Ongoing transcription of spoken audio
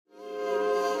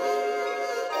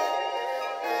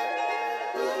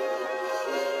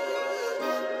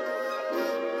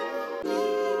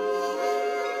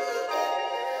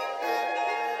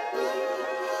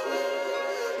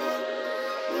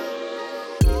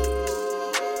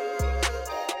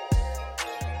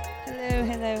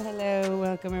Hello.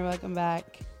 Welcome or welcome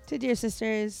back to Dear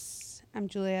Sisters. I'm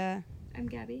Julia. I'm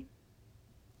Gabby.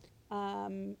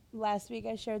 Last week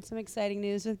I shared some exciting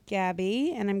news with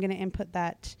Gabby, and I'm going to input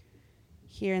that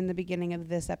here in the beginning of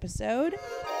this episode.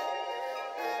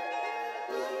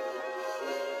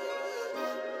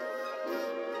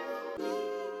 I'm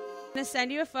going to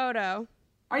send you a photo.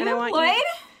 Are you employed?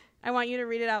 I want you to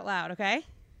read it out loud, okay?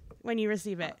 When you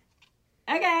receive it.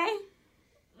 Okay.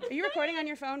 Are you recording on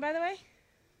your phone, by the way?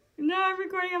 No, I'm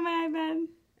recording on my iPad.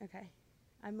 Okay.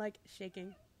 I'm like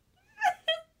shaking.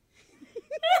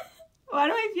 Why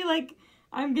do I feel like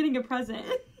I'm getting a present?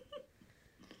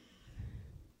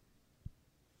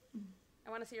 I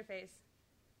want to see your face.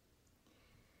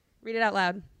 Read it out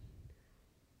loud.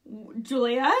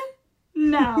 Julia?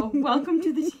 No. Welcome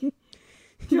to the...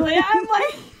 Julia, I'm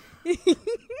like...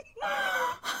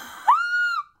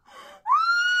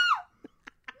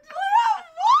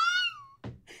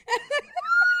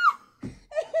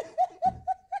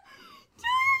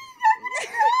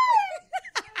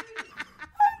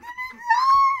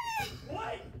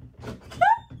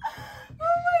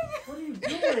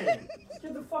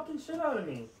 Shit out of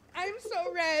me. I'm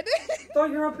so red. I thought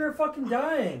you were up here fucking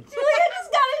dying. Julia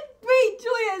just got it. Wait,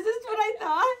 Julia, is this what I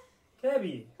thought?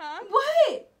 Gabby. Huh?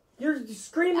 What? You're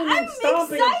screaming I'm and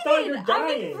stomping. excited. I thought you were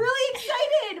dying. I'm really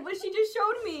excited what she just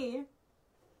showed me.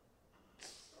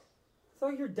 I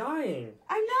thought you were dying.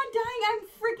 I'm not dying.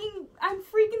 I'm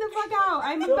freaking the fuck out.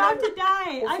 I'm about to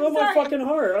die. Well, I'm feel sorry. my fucking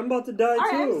heart. I'm about to die All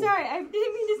right, too. I'm sorry. I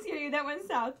didn't mean to scare you. That went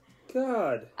south.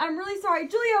 God. I'm really sorry.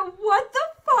 Julia, what the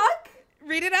fuck?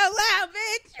 Read it out loud,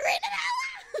 bitch. Read it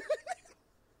out loud.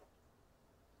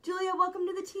 Julia, welcome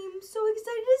to the team. So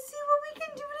excited to see what we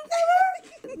can do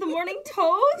together. The morning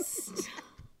toast?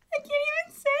 I can't even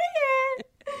say it.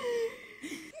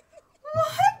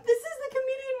 What? This is the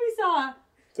comedian we saw.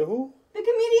 To who? The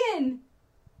comedian.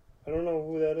 I don't know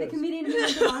who that The is. comedian who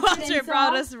went to Austin Walter and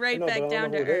brought saw. us I right know, but I back don't down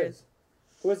know to who it earth. is.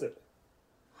 Who is it?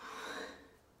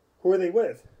 Who are they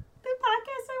with? The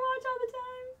podcast I watch all the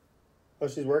time. Oh,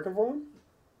 she's working for him?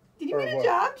 Did you Or get a what?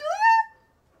 job,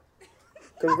 Julia?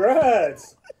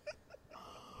 Congrats.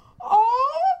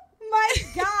 Oh my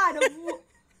god.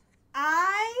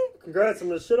 Congrats. I'm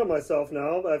going to shit on myself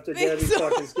now after Gabby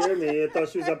fucking scared me. I thought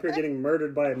she was up here getting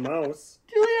murdered by a mouse.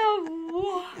 Julia,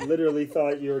 what? Literally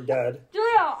thought you were dead.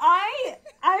 Julia,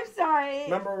 I'm sorry.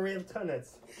 Remember when we have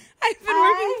tenants? I've been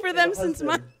working for them Your since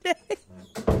husband. Monday.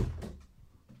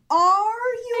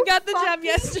 Are you I got the job fucking-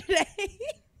 yesterday.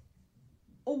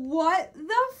 What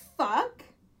the fuck?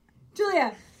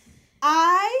 Julia,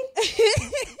 are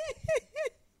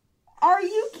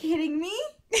you kidding me?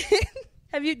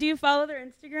 Do you follow their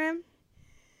Instagram?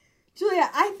 Julia,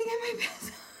 I think I might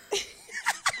pass.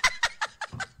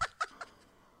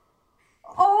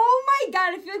 Oh my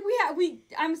god, I feel like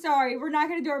I'm sorry, we're not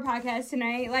gonna do our podcast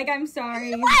tonight. Like, I'm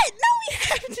sorry. What? No, we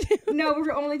have to. No,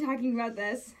 we're only talking about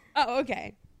this. Oh,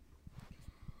 okay.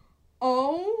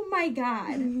 Oh my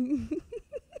god.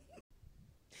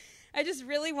 I just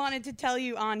really wanted to tell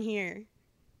you on here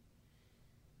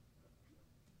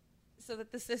so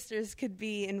that the sisters could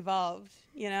be involved,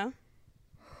 you know?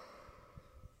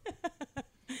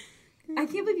 I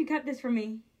can't believe you cut this from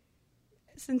me.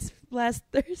 Since last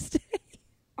Thursday.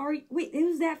 Wait, it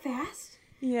was that fast?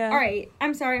 Yeah. All right,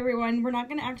 I'm sorry, everyone. We're not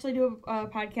going to actually do a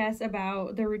podcast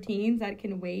about the routines. That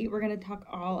can wait. We're going to talk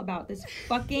all about this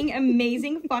fucking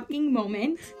amazing fucking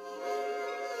moment.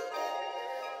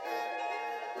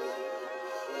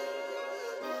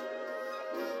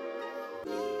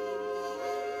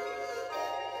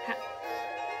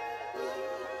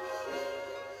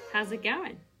 How's it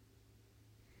going?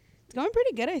 It's going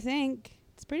pretty good, I think.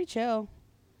 It's pretty chill.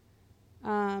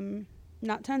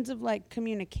 Not tons of like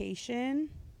communication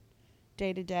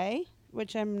day to day,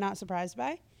 which I'm not surprised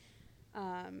by.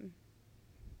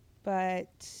 But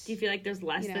Do you feel like there's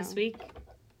less this week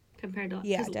compared to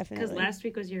Yeah, definitely. Because last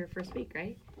week was your first week,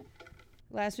 right?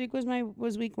 last week was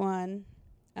week 1.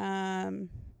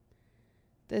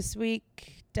 This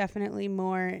week definitely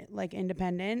more like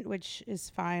independent, which is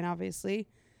fine, obviously.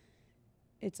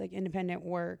 It's like independent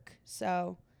work.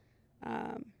 So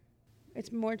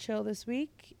it's more chill this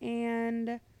week,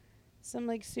 and some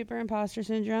like super imposter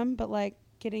syndrome, but like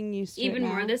getting used to Even it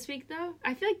now. more this week, though?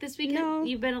 I feel like this week No.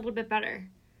 you've been a little bit better.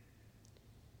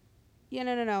 Yeah,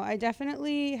 no. I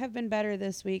definitely have been better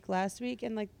this week. Last week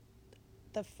and like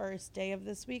the first day of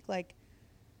this week, like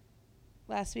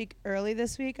last week, early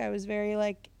this week, I was very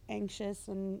like anxious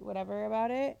and whatever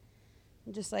about it.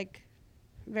 Just like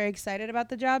very excited about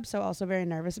the job, so also very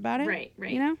nervous about it. Right.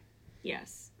 You know?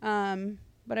 Yes.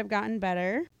 But I've gotten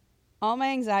better. All my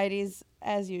anxieties,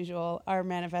 as usual, are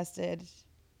manifested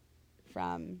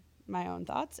from my own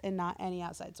thoughts and not any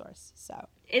outside source. So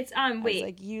It's I was wait.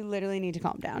 like, you literally need to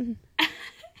calm down.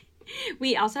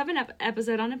 We also have an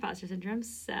episode on imposter syndrome,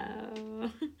 so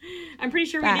I'm pretty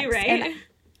sure we do, Facts. right? And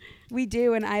we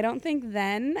do, and I don't think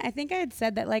I think I had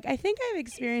said that, like, I think I've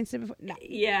experienced it before. No.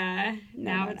 Yeah.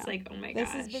 Now No. it's like, oh my gosh.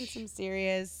 This has been some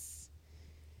serious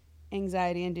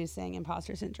anxiety-inducing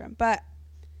imposter syndrome. But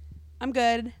I'm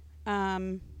good.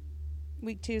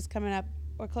 Week 2 is coming up.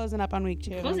 We're closing up on week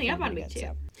 2. Closing up on week 2.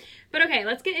 But okay,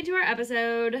 let's get into our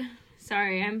episode.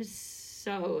 Sorry, I'm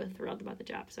so thrilled about the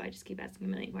job, so I just keep asking a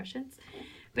million questions.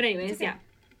 But anyways, okay. yeah.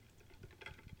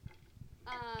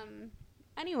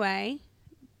 Anyway,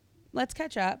 let's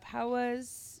catch up. How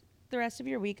was the rest of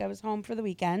your week? I was home for the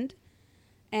weekend.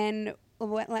 And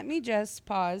let me just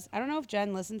pause. I don't know if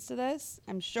Jen listens to this.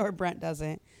 I'm sure Brent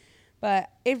doesn't.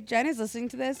 But if Jen is listening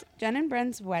to this, Jen and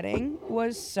Brent's wedding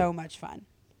was so much fun.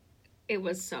 It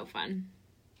was so fun.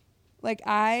 Like,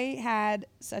 I had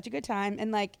such a good time.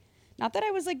 And, like, not that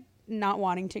I was, like, not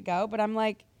wanting to go, but I'm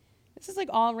like, this is, like,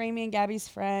 all Rami and Gabby's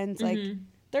friends. Like,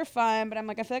 they're fun, but I'm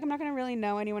like, I feel like I'm not going to really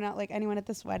know anyone at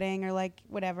this wedding or, like,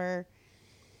 whatever.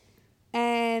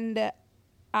 And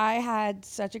I had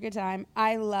such a good time.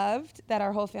 I loved that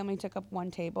our whole family took up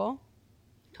one table.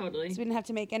 Totally. So we didn't have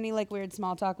to make any, like, weird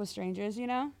small talk with strangers, you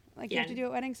know? Like, you Yeah. have to do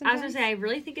at weddings I was sometimes. going to say, I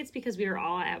really think it's because we were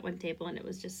all at one table, and it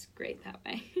was just great that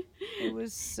way. It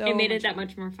was so It made it much that fun.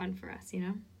 much more fun for us, you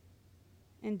know?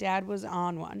 And Dad was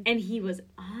on one. And he was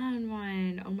on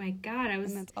one. Oh my God.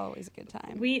 And that's always a good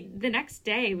time. The next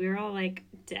day, we were all like,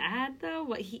 Dad, though?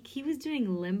 What, he was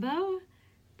doing limbo,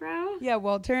 bro? Yeah,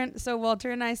 Walter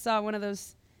and I saw one of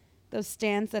those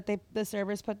stands that the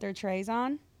servers put their trays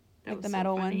on, That like was the so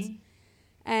metal funny. ones.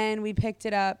 And we picked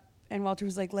it up, and Walter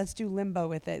was like, let's do limbo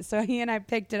with it. So he and I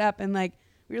picked it up, and, like,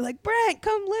 we were like, Brent,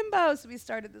 come limbo. So we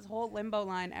started this whole limbo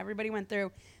line. Everybody went through.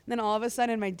 And then all of a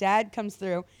sudden, my dad comes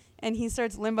through, and he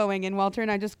starts limboing, and Walter and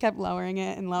I just kept lowering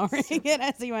it and lowering it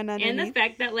as he went underneath. And the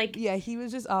fact that, like, yeah, he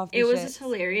was just off the it was shits. just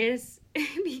hilarious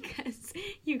because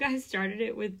you guys started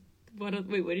it with, what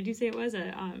did you say it was?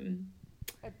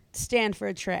 Stand for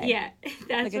a tray. Yeah,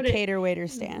 that's like what a cater waiter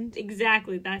stand.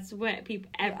 Exactly. That's what people,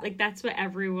 Yeah. like, that's what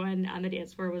everyone on the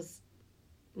dance floor was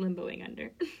limboing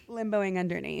under. Limboing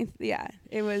underneath. Yeah,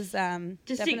 it was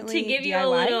Just definitely to give you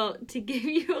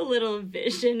a little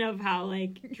vision of how,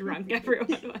 like, drunk everyone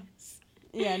was.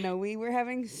 Yeah, no, we were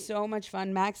having so much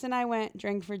fun. Max and I went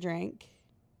drink for drink,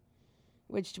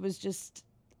 which was just,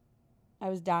 I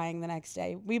was dying the next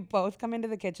day. We both come into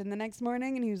the kitchen the next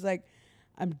morning, and he was like,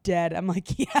 I'm dead. I'm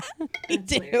like, yeah, me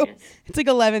That's too. hilarious. It's like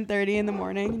 11:30 in the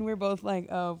morning, and we're both like,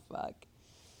 oh, fuck.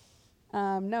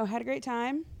 No, had a great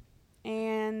time.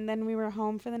 And then we were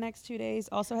home for the next 2 days.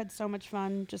 Also had so much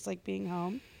fun just, like, being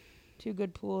home. 2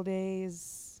 good pool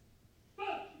days.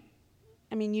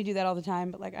 I mean, you do that all the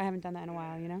time, but, like, I haven't done that in a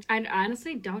while, you know? I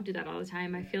honestly don't do that all the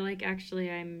time. I feel like actually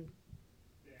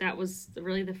that was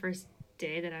really the first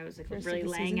day that I was, like, First of really the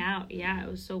laying season? out. Yeah, it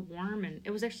was so warm, and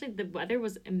it was actually, the weather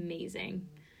was amazing.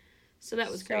 So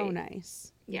that was great. So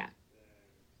nice. Yeah.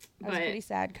 I was pretty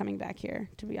sad coming back here,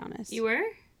 to be honest. You were? A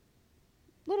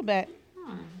little bit.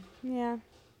 Oh, Yeah.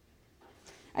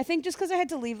 I think just because I had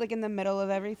to leave, like, in the middle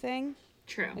of everything,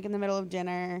 true. like in the middle of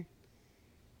dinner,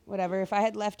 whatever. If I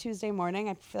had left Tuesday morning,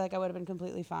 I feel like I would have been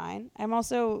completely fine. I'm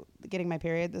also getting my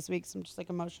period this week, so I'm just, like,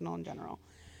 emotional in general.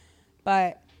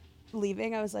 But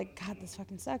leaving, I was like, God, this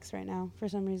fucking sucks right now for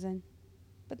some reason.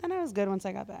 But then I was good once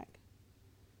I got back.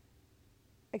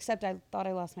 Except I thought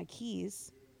I lost my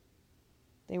keys.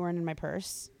 They weren't in my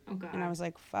purse. Oh, God. And I was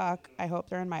like, fuck, I hope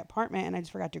they're in my apartment. And I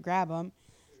just forgot to grab them.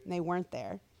 And they weren't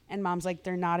there. And Mom's like,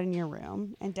 they're not in your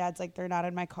room. And Dad's like, they're not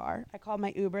in my car. I called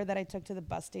my Uber that I took to the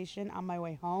bus station on my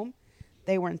way home.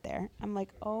 They weren't there. I'm like,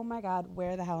 oh my God,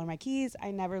 where the hell are my keys?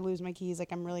 I never lose my keys.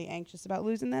 Like, I'm really anxious about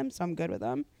losing them, so I'm good with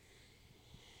them.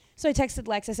 So I texted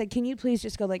Lex. I said, can you please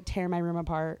just go, like, tear my room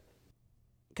apart?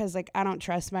 Because, like, I don't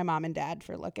trust my mom and dad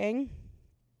for looking.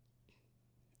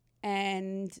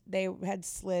 And they had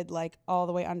slid, like, all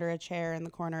the way under a chair in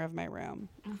the corner of my room.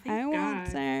 Oh, thank God.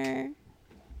 Walter.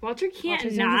 Walter can't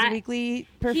Walter's doing not. his weekly He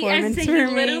performance for me.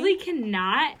 literally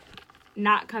cannot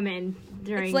not come in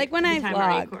during. It's like when the I time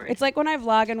vlog. It's like when I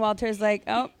vlog and Walter's like,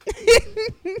 oh,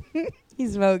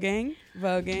 he's voguing.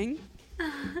 Vogue,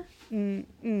 Vogue. The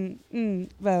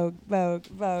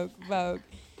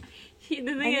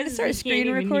thing I need to is, start he screen can't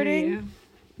even hear recording. you.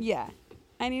 Yeah.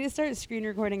 I need to start screen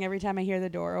recording every time I hear the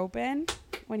door open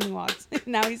when he walks.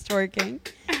 Now he's twerking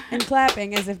and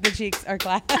clapping as if the cheeks are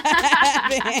clapping.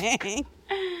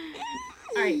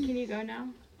 All right, can you go now,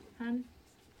 hon?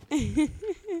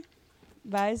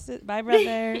 Bye,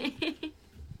 brother.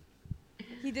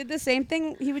 He did the same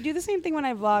thing. He would do the same thing when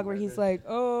I vlog, where he's like,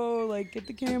 "Oh, like get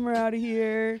the camera out of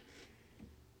here,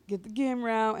 get the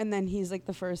camera out," and then he's like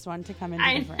the first one to come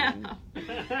into the frame.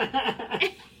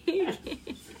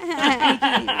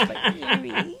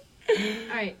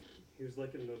 All right. He was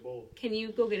licking the bowl. Can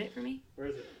you go get it for me? Where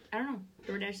is it? I don't know.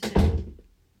 DoorDash is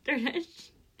it. DoorDash.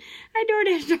 I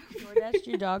DoorDash dog food. DoorDash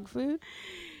your dog food?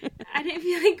 I didn't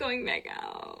feel like going back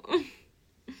out.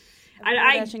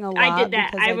 I did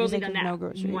that. I've only done that no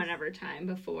one other time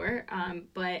before.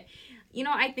 But, you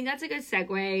know, I think that's a good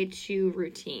segue to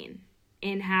routine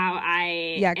and how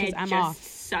I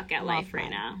suck at life right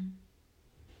now.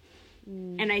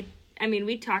 And I mean,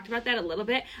 we talked about that a little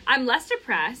bit. I'm less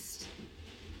depressed,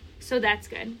 so that's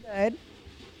good.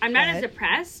 I'm not as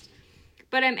depressed,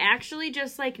 but I'm actually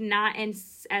just, like, not in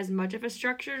as much of a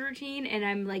structured routine, and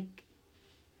I'm, like,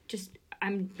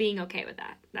 I'm being okay with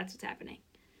that. That's what's happening.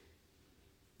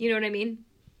 You know what I mean?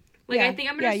 Like, I think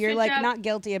I'm gonna you're, like, not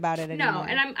guilty about it anymore. No,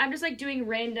 and I'm just, like, doing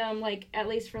random, like, at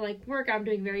least for, like, work, I'm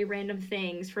doing very random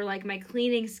things. For, like, my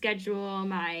cleaning schedule,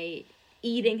 my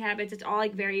eating habits, it's all,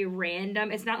 like, very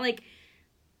random. It's not like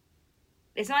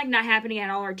not happening at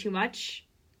all or too much.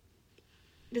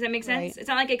 Does that make sense? Right. It's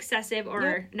not like excessive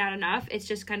or not enough. It's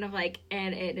just kind of like,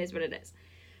 and it is what it is.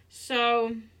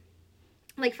 So,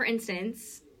 like, for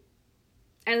instance,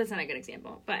 and that's not a good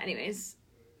example, but anyways,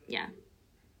 yeah.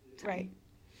 Right.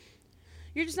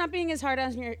 You're just not being as hard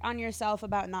on yourself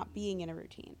about not being in a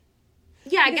routine.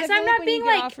 Yeah, I guess I'm not being,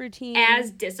 like,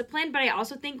 as disciplined, but I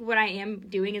also think what I am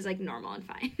doing is, like, normal and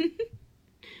fine.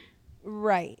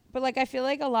 Right. But, like, I feel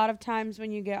like a lot of times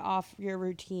when you get off your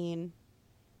routine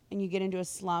and you get into a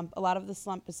slump, a lot of the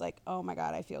slump is like, oh, my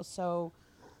God, I feel so...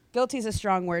 Guilty is a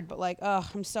strong word, but, like, oh,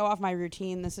 I'm so off my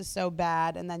routine. This is so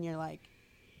bad. And then you're like...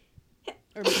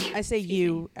 Or I say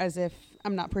you as if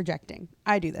I'm not projecting.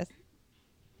 I do this.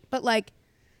 But, like,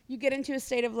 you get into a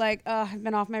state of, like, oh, I've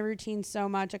been off my routine so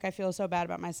much. Like, I feel so bad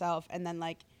about myself. And then,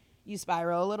 like, you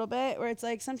spiral a little bit where it's,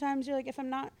 like, sometimes you're like, if I'm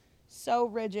not so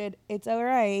rigid, it's all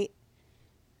right.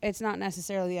 It's not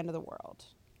necessarily the end of the world.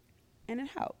 And it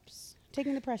helps.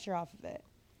 Taking the pressure off of it.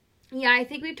 Yeah, I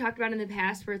think we've talked about in the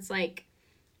past where it's like,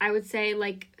 I would say,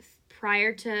 like,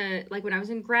 prior to, like, when I was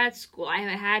in grad school, I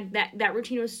had that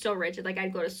routine was so rigid. Like,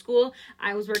 I'd go to school,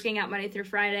 I was working out Monday through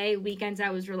Friday, weekends I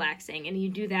was relaxing, and you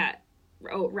do that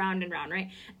round and round, right?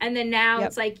 And then now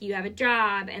it's like you have a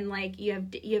job, and, like, you have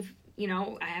you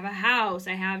know, I have a house,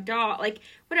 I have dog, like,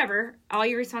 whatever, all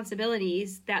your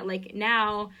responsibilities that, like,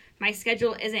 now my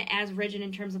schedule isn't as rigid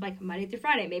in terms of, like, Monday through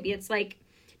Friday. Maybe it's, like,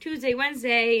 Tuesday,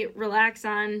 Wednesday, relax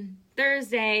on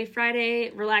Thursday, Friday,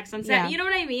 relax on Saturday. Yeah. You know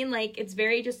what I mean? Like, it's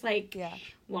very just, like,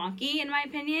 wonky, in my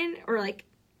opinion, or, like,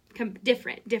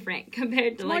 different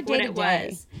compared to, like, what it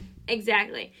was.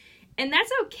 Exactly. And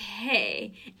that's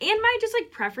okay. And my just, like,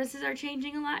 preferences are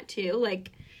changing a lot, too.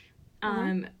 Like,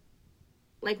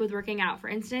 like, with working out, for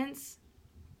instance.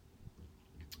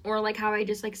 Or, like, how I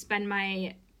just, like, spend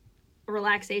my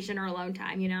relaxation or alone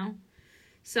time, you know?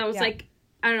 So, it's like,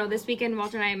 I don't know, this weekend,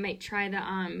 Walter and I might try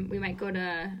we might go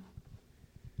to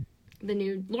the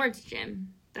new Lord's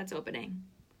Gym that's opening.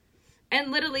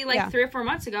 And literally, like, 3 or 4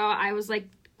 months ago, I was, like,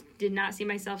 did not see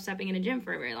myself stepping in a gym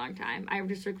for a very long time. I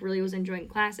just, like, really was enjoying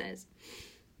classes.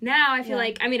 Now, I feel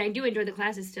like, I mean, I do enjoy the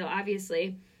classes still,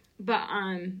 obviously, but,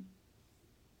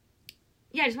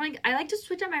 yeah, I like to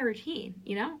switch up my routine,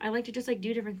 you know? I like to just, like,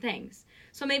 do different things.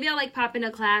 So maybe I'll, like, pop into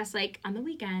class, like, on the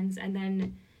weekends, and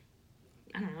then,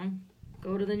 I don't know,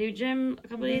 go to the new gym a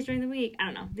couple of days during the week. I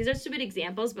don't know. These are stupid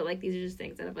examples, but, like, these are just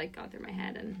things that have, like, gone through my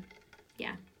head, and,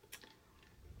 yeah.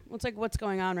 Well, it's, like, what's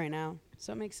going on right now,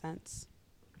 so it makes sense.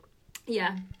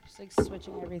 Yeah. Just, like,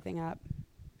 switching everything up.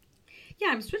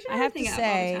 Yeah, I'm switching everything up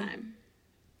all the time.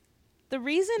 The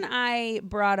reason I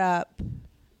brought up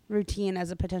routine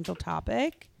as a potential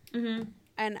topic,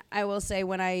 and I will say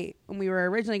when we were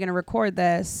originally going to record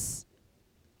this,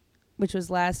 which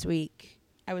was last week,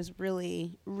 I was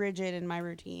really rigid in my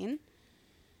routine.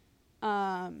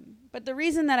 But the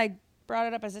reason that I brought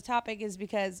it up as a topic is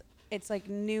because it's, like,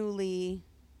 newly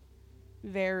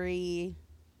very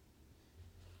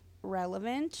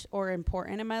relevant or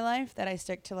important in my life that I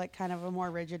stick to, like, kind of a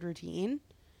more rigid routine.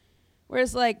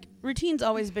 Whereas, like, routine's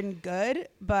always been good,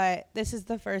 but this is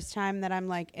the first time that I'm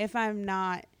like, if I'm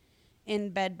not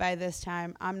in bed by this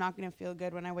time, I'm not going to feel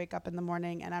good when I wake up in the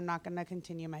morning, and I'm not going to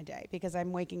continue my day because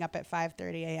I'm waking up at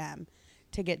 5:30 a.m.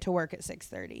 to get to work at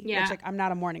 6:30. Yeah. Which, like, I'm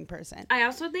not a morning person. I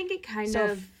also think it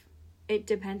it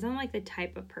depends on, like, the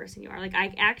type of person you are. Like,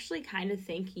 I actually kind of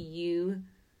think you,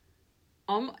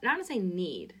 not to say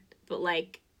need, but,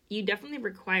 like, you definitely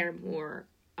require more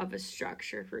of a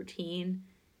structured routine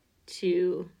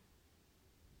to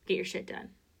get your shit done.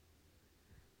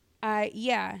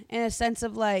 Yeah, in a sense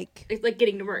of like... It's like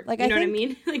getting to work. Like, you know what I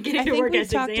mean? Like getting to work at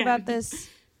 6 a.m. I think we've talked about this...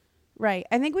 Right.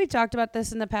 I think we've talked about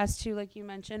this in the past too, like you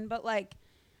mentioned. But like,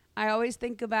 I always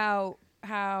think about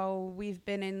how we've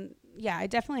been in... Yeah, I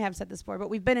definitely have said this before, but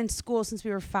we've been in school since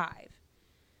we were 5.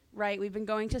 Right? We've been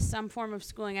going to some form of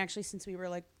schooling actually since we were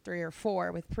like 3 or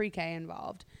 4 with pre-K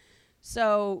involved.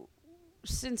 So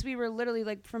since we were literally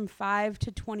like from 5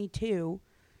 to 22,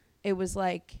 it was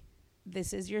like...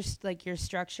 This is your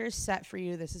structure set for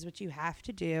you. This is what you have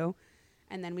to do.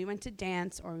 And then we went to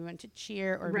dance or we went to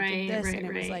cheer or we did this. And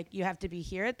it was like, you have to be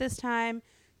here at this time,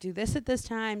 do this at this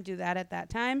time, do that at that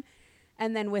time.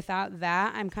 And then without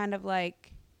that, I'm kind of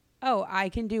like, oh, I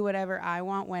can do whatever I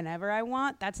want whenever I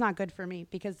want. That's not good for me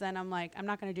because then I'm like, I'm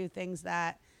not going to do things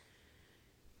that,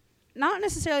 not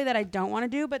necessarily that I don't want to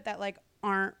do, but that like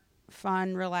aren't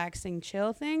fun, relaxing,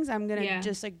 chill things. I'm going to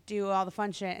just like do all the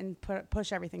fun shit and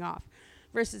push everything off.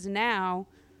 Versus now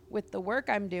with the work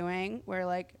I'm doing where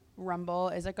like Rumble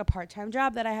is like a part-time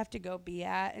job that I have to go be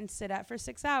at and sit at for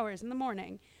 6 hours in the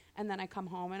morning. And then I come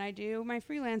home and I do my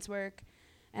freelance work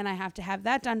and I have to have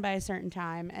that done by a certain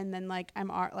time. And then like I'm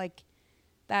like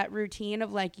that routine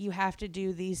of like, you have to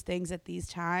do these things at these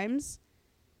times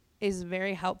is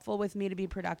very helpful with me to be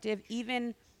productive.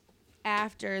 Even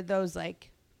after those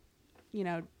like, you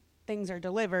know, things are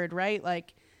delivered, right?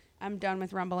 Like I'm done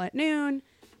with Rumble at noon.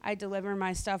 I deliver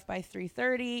my stuff by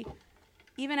 3:30.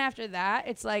 Even after that,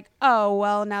 it's like, oh,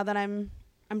 well, now that I'm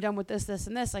done with this,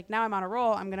 and this, like now I'm on a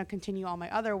roll. I'm going to continue all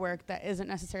my other work that isn't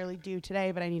necessarily due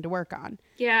today, but I need to work on.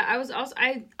 Yeah,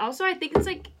 I think it's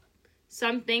like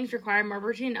some things require more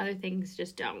routine, other things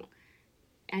just don't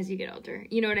as you get older.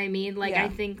 You know what I mean? Like I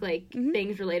think like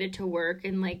things related to work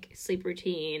and like sleep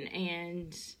routine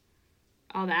and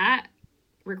all that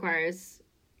requires,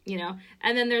 you know,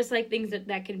 and then there's like things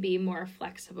that can be more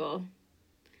flexible,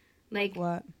 like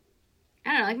what?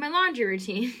 I don't know, like my laundry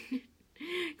routine,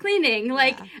 cleaning,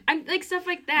 like I'm like stuff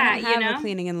like that. I don't have a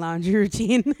cleaning and laundry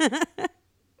routine.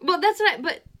 Well, that's what.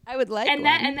 But I would like and one.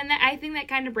 that and then I think that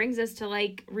kind of brings us to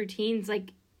like routines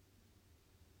like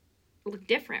look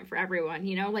different for everyone.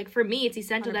 You know, like for me, it's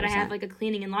essential 100%. That I have like a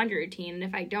cleaning and laundry routine, and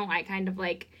if I don't, I kind of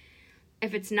like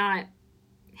if it's not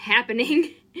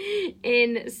happening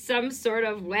in some sort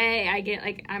of way, I get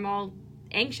like I'm all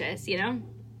anxious, you know?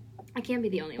 I can't be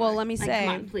the only one. Well, let me say,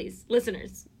 come on, please,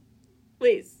 listeners,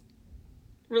 please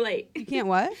relate. You can't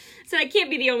what? So I can't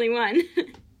be the only one.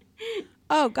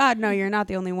 Oh God, no, you're not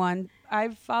the only one. I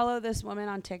follow this woman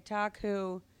on TikTok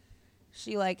who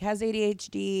she like has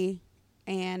ADHD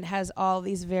and has all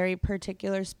these very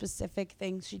particular specific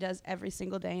things she does every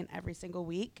single day and every single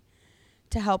week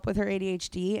to help with her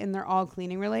ADHD, and they're all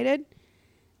cleaning related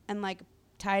and like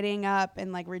tidying up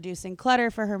and like reducing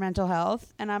clutter for her mental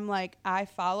health. And I'm like, I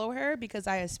follow her because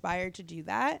I aspire to do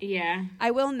that. Yeah.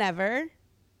 I will never.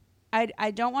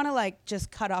 I don't want to like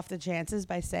just cut off the chances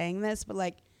by saying this, but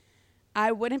like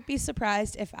I wouldn't be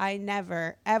surprised if I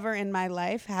never ever in my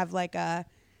life have like a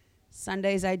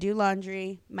Sundays I do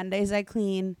laundry, Mondays I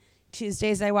clean,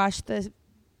 Tuesdays I wash the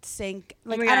sink.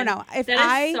 Like, I don't know. If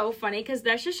that is so funny because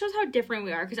that just shows how different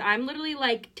we are. Because I'm literally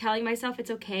like telling myself it's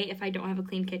okay if I don't have a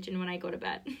clean kitchen when I go to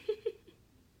bed.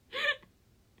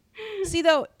 See,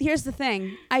 though, here's the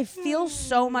thing. I feel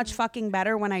so much fucking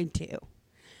better when I do.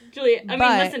 Julia, I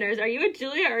mean, listeners, are you a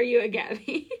Julia or are you a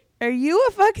Gabby? Are you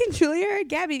a fucking Julia or a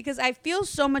Gabby? Because I feel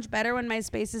so much better when my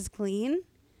space is clean.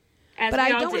 But I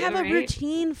don't have a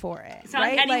routine for it. It's not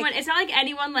like anyone. It's not like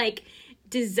anyone like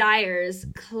desires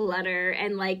clutter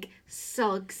and like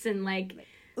sulks and like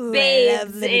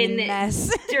bathes in mess.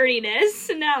 dirtiness.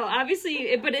 No,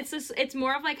 obviously, but it's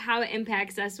more of like how it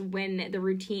impacts us when the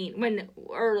routine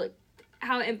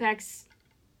how it impacts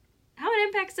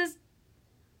us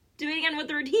depending on what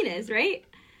the routine is, right?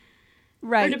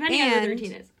 Right. Or depending on what the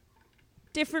routine is.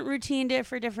 Different routine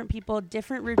for different people,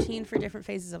 different routine for different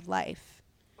phases of life.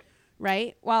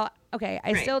 Right? Well, okay,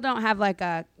 I still don't have like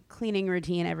a cleaning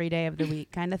routine every day of the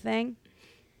week kind of thing.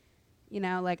 You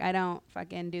know, like I don't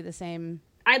fucking do the same.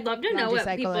 I'd love to know what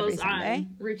people's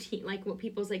routine, like what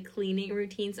people's like cleaning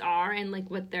routines are and like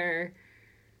what their.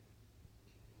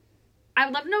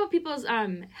 I'd love to know what people's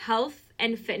health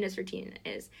and fitness routine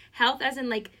is. Health as in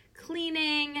like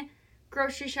cleaning,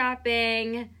 grocery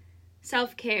shopping,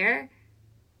 self-care,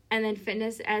 and then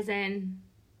fitness as in.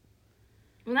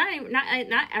 Well,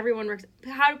 not everyone works.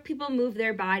 How do people move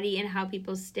their body and how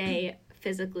people stay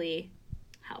physically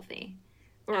healthy,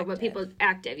 or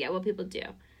active. What people do.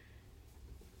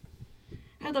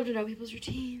 I'd love to know people's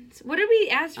routines. What did we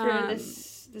ask for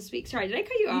this week? Sorry, did I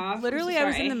cut you off? Literally, I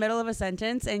was in the middle of a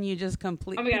sentence and you just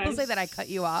completely. Oh my God, people say that I cut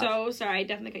you off. So sorry, I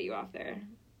definitely cut you off there.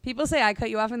 People say I cut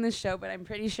you off in this show, but I'm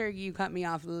pretty sure you cut me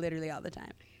off literally all the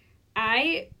time.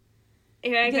 I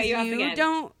cut you off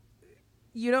again.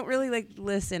 You don't really like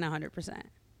listen 100%.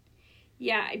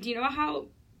 Yeah, do you know how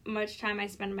much time I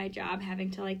spend on my job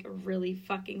having to like really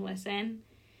fucking listen?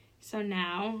 So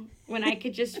now, when I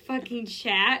could just fucking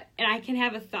chat and I can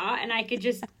have a thought and I could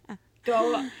just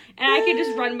go and I could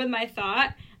just run with my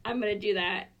thought, I'm going to do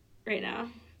that right now.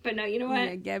 But no, you know what?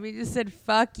 Yeah, Gabby just said,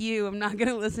 fuck you. I'm not going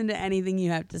to listen to anything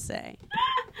you have to say.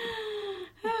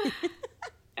 All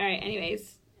right,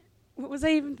 anyways. What was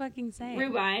I even fucking saying?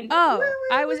 Rewind. Oh,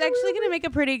 I was actually going to make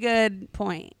a pretty good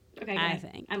point. Okay, I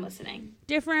think. I'm listening.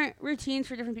 Different routines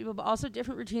for different people, but also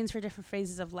different routines for different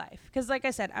phases of life. Because like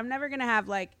I said, I'm never going to have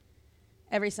like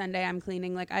every Sunday I'm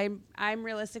cleaning. Like I'm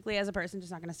realistically as a person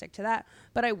just not going to stick to that.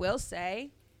 But I will say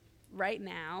right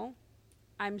now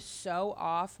I'm so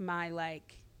off my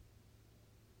like,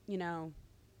 you know,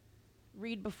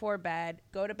 read before bed,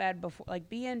 go to bed before, like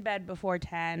be in bed before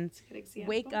 10,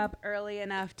 wake up early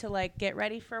enough to like get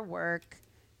ready for work,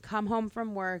 come home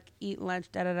from work, eat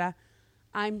lunch, da-da-da.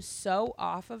 I'm so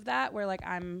off of that where like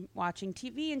I'm watching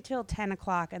TV until 10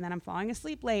 o'clock and then I'm falling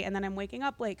asleep late and then I'm waking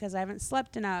up late because I haven't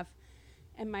slept enough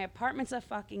and my apartment's a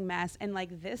fucking mess. And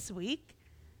like this week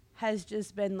has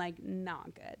just been like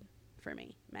not good for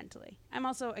me mentally. I'm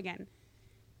also, again,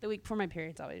 the week before my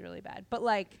period's always really bad. But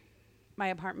like my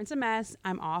apartment's a mess.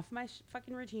 I'm off my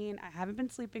fucking routine. I haven't been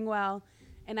sleeping well.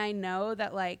 And I know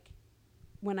that like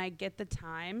when I get the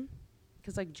time,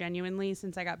 because like genuinely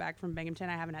since I got back from Binghamton,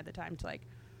 I haven't had the time to like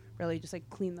really just like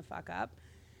clean the fuck up.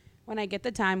 When I get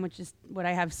the time, which is what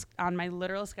I have on my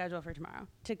literal schedule for tomorrow,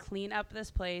 to clean up this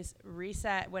place,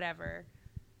 reset, whatever,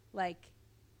 like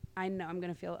I know I'm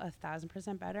going to feel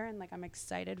 1,000% better. And like I'm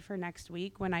excited for next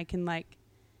week when I can like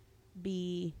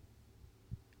be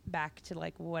back to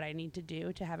like what I need to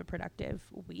do to have a productive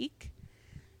week.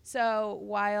 So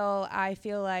while I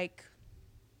feel like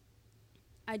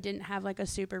I didn't have like a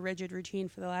super rigid routine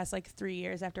for the last like 3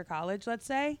 years after college, let's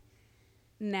say,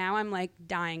 now I'm like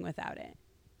dying without it.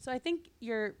 So I think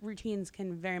your routines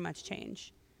can very much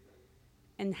change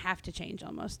and have to change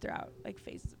almost throughout like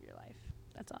phases of your life.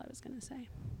 That's all I was going to say.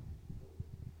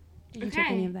 Did you take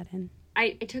any of that in?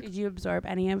 Did you absorb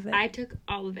any of it? I took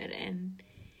all of it in.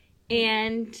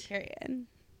 And period.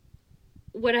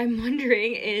 What I'm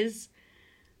wondering is,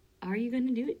 are you going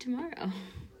to do it tomorrow?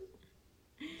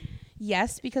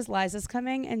 Yes, because Liza's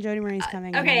coming and Jody Marie's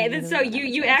coming. Okay, then so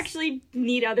you actually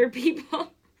need other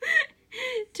people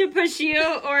to push you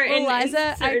or in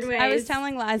Liza, certain ways. I was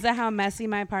telling Liza how messy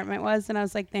my apartment was, and I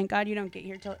was like, thank God you don't get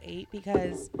here till 8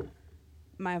 because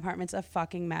my apartment's a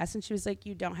fucking mess. And she was like,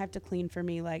 you don't have to clean for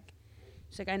me. Like,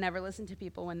 she's like, I never listen to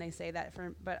people when they say that,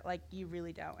 but like, you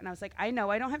really don't. And I was like, I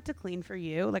know I don't have to clean for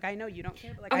you. Like, I know you don't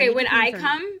care. But, like, okay, when I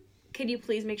come, could you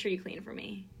please make sure you clean for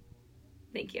me?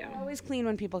 Thank you. I always clean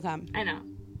when people come. I know.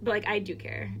 But, like, I do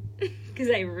care. Because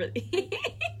I really...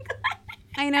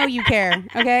 I know you care,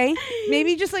 okay?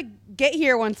 Maybe just, like, get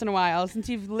here once in a while since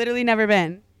you've literally never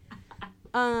been.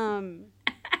 All right.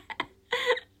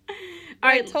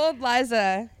 I told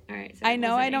Liza, all right, so I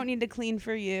know I don't need to clean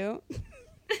for you.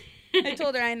 I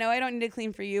told her, I know I don't need to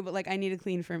clean for you, but, like, I need to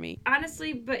clean for me.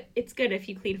 Honestly, but it's good if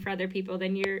you clean for other people.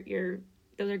 Then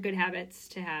those are good habits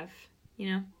to have, you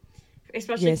know?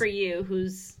 Especially for you,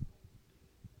 who's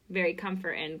very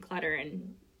comfort and clutter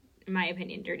and, in my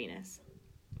opinion, dirtiness.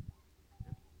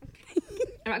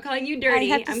 I'm not calling you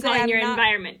dirty. I'm calling your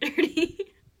environment dirty.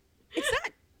 It's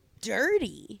not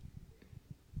dirty.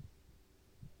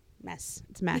 Mess.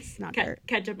 It's mess, not dirt.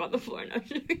 Ketchup on the floor. No,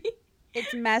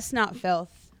 it's mess, not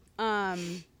filth.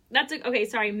 That's okay.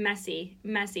 Sorry, messy,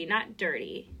 not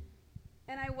dirty.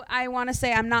 And I want to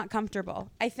say I'm not comfortable.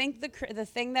 I think the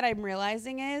thing that I'm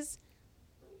realizing is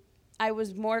I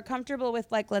was more comfortable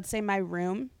with, like, let's say my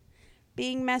room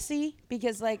being messy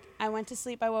because, like, I went to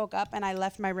sleep, I woke up, and I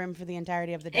left my room for the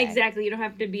entirety of the day. Exactly. You don't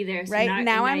have to be there. So right?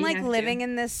 Now I'm, like, living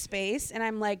in this space, and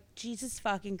I'm like, Jesus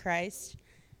fucking Christ.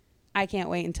 I can't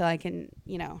wait until I can,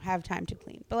 you know, have time to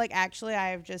clean. But, like, actually, I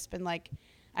have just been, like,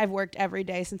 I've worked every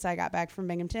day since I got back from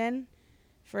Binghamton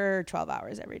for 12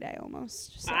 hours every day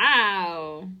almost. So.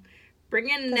 Wow.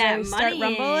 Bringing that money start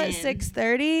Rumble at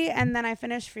 6:30, and then I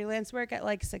finish freelance work at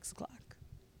like 6 o'clock.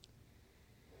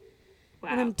 Wow.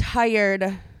 And I'm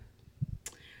tired.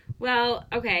 Well,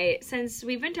 okay, since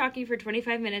we've been talking for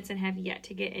 25 minutes and have yet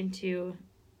to get into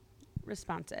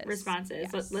responses,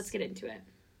 yes. let's get into it.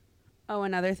 Oh,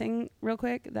 another thing real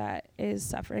quick that is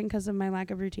suffering because of my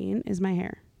lack of routine is my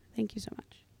hair. Thank you so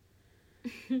much.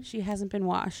 She hasn't been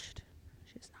washed.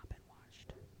 She has not been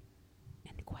washed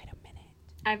in quite a minute.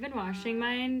 I've been washing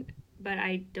mine, but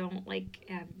I don't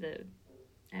have the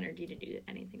energy to do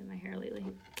anything with my hair lately.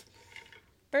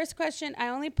 First question, I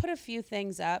only put a few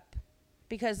things up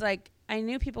because I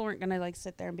knew people weren't going to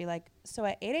sit there and be like, so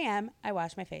at 8 a.m. I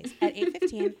wash my face. At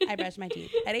 8:15 I brush my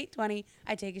teeth. At 8:20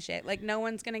 I take a shit. No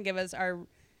one's going to give us our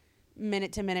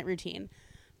minute to minute routine.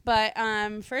 But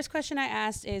first question I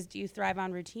asked is, do you thrive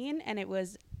on routine? And it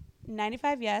was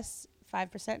 95 yes,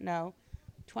 5% no,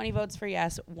 20 votes for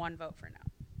yes, 1 vote for no.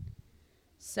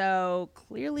 So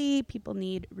clearly people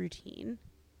need routine.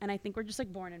 And I think we're just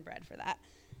born and bred for that.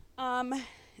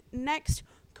 Next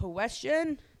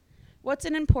question. What's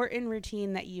an important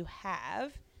routine that you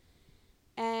have?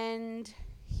 And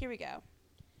here we go.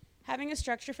 Having a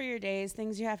structure for your days,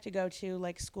 things you have to go to,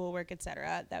 like schoolwork,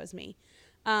 etc. That was me.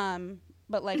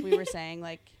 But we were saying,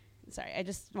 sorry, I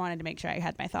just wanted to make sure I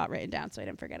had my thought written down so I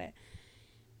didn't forget it.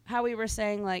 How we were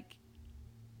saying,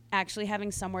 actually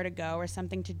having somewhere to go or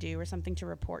something to do or something to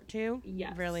report to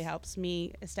really helps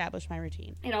me establish my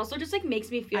routine. It also just makes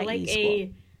me feel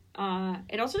it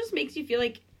also just makes you feel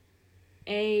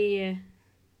I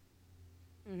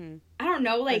don't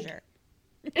know, Pleasure.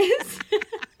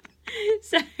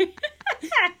 Sorry.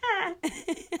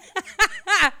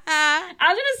 I was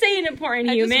gonna say an important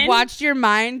human. I just watched your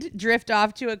mind drift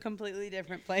off to a completely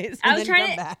different place. I was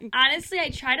trying to, honestly, I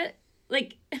try to,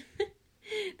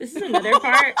 this is another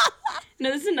part.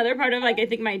 No, this is another part of, I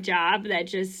think my job that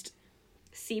just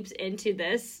seeps into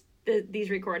these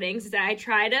recordings is that I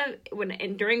try to,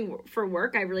 for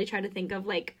work, I really try to think of,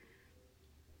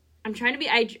 I'm trying to be,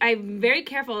 I'm very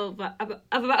careful about.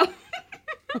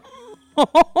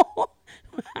 Oh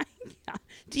my God.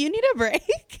 Do you need a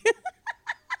break?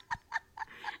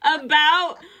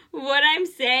 About what I'm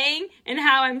saying and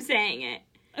how I'm saying it.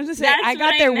 I was just saying, I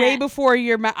got there way before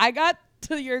I got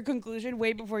to your conclusion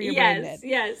way before your brain did.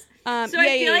 Yes. So I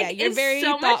feel you're very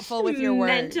so thoughtful with your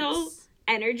words. Mental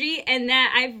energy, and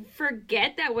that I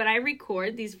forget that when I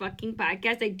record these fucking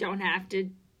podcasts, I don't have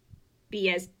to be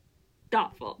as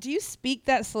thoughtful. Do you speak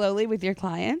that slowly with your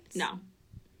clients?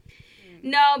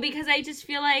 No, because I just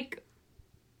feel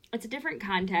it's a different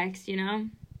context,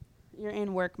 You're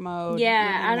in work mode.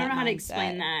 Yeah, I don't know how to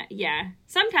explain that. Yeah,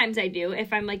 sometimes I do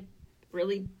if I'm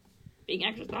really being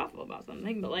extra thoughtful about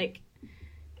something, but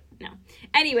no.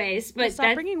 Anyways, but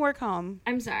stop bringing work home.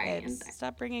 I'm sorry.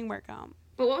 Stop bringing work home.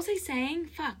 But what was I saying?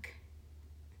 Fuck.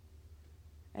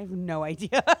 I have no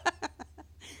idea.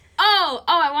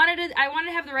 I wanted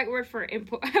to have the right word for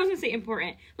important. I was gonna say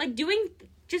important.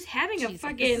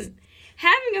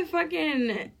 Having a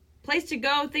fucking place to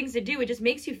go, things to do. It just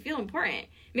makes you feel important.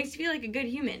 It makes you feel like a good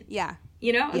human. Yeah.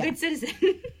 A good citizen.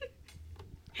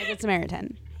 A good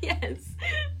Samaritan. Yes.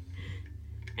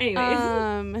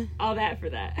 Anyways, all that for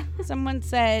that. Someone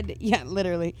said, yeah,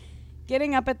 literally,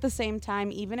 getting up at the same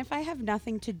time, even if I have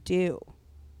nothing to do,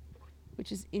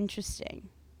 which is interesting.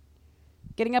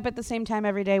 Getting up at the same time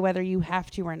every day, whether you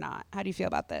have to or not. How do you feel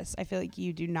about this? I feel like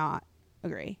you do not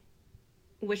agree.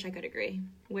 Wish I could agree.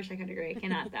 I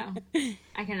cannot, though.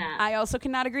 I cannot. I also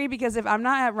cannot agree because if I'm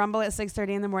not at Rumble at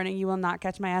 6:30 in the morning, you will not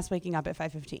catch my ass waking up at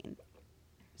 5:15.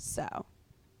 So.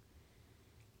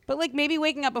 But maybe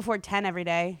waking up before 10 every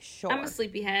day, sure. I'm a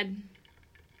sleepyhead.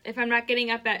 If I'm not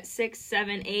getting up at 6,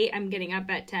 7, 8, I'm getting up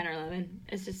at 10 or 11.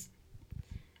 It's just,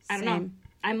 I don't know.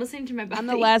 I'm listening to my body. I'm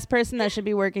the last person that should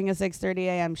be working a 6:30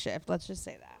 a.m. shift. Let's just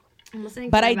say that. I'm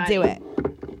listening to my body. do it.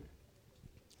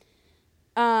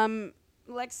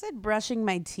 Lex said brushing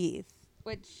my teeth,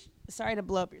 which, sorry to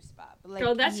blow up your spot. But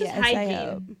girl, that's just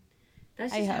hygiene.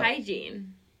 That's just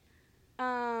hygiene.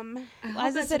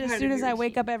 Liza said as soon as I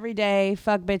wake up every day,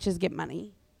 fuck bitches, get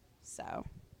money. So,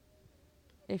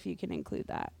 if you can include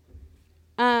that.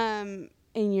 In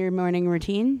your morning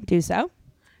routine, do so.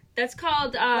 That's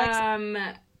called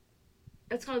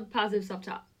positive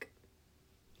self-talk.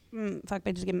 Fuck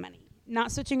bitches, get money.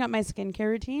 Not switching up my skincare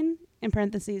routine. In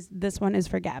parentheses, this one is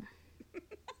for Gab.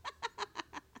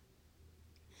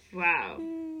 Wow.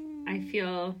 I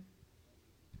feel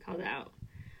called out.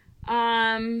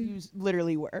 You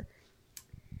literally were.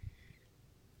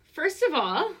 First of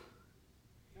all,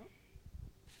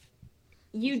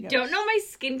 you don't know my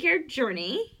skincare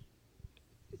journey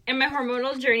and my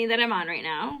hormonal journey that I'm on right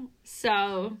now.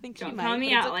 So don't call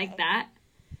me out like that.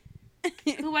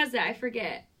 Who was that? I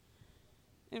forget.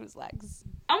 It was Lex.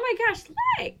 Oh my gosh,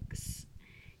 Lex.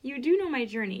 You do know my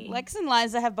journey. Lex and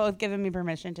Liza have both given me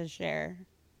permission to share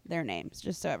their names,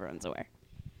 just so everyone's aware.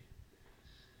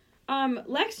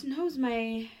 Lex knows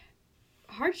my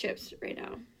hardships right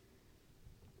now.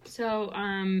 So,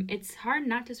 it's hard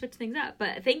not to switch things up,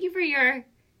 but thank you for your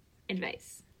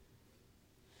advice.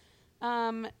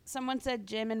 Someone said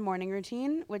gym and morning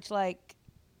routine, which, like,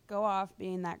 go off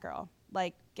being that girl.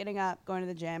 Like, getting up, going to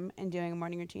the gym, and doing a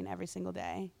morning routine every single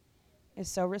day is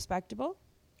so respectable.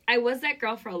 I was that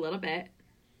girl for a little bit,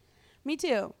 Me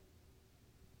too.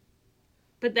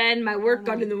 but then my work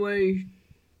got in the way.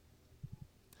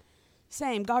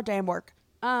 Same goddamn work.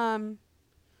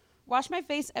 Wash my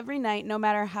face every night, no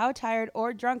matter how tired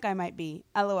or drunk I might be.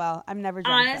 LOL. I'm never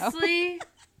drunk, though. Honestly,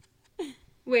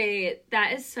 wait,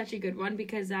 that is such a good one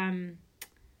because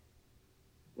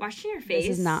washing your face.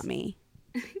 This is not me.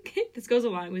 This goes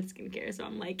along with skincare, so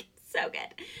I'm like, so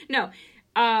good. No,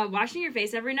 washing your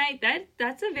face every night,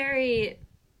 that's a very,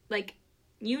 like,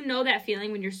 you know that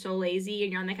feeling when you're so lazy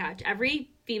and you're on the couch. Every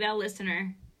female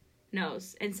listener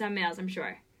knows, and some males, I'm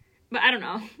sure. But I don't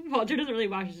know. Walter doesn't really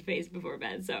wash his face before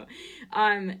bed, so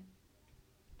I feel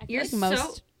you're like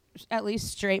most, at least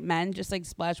straight men, just like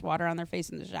splash water on their face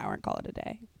in the shower and call it a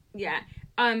day. yeah.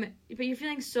 But you're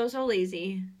feeling so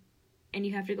lazy, and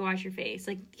you have to go wash your face.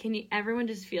 Like, everyone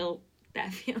just feel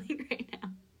that feeling right now?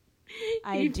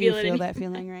 I do feel that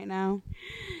feeling right now.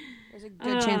 There's a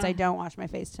good chance I don't wash my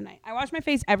face tonight. I wash my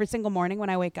face every single morning when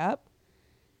I wake up.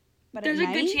 But there's at a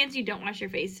night, good chance you don't wash your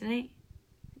face tonight.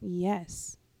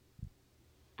 yes.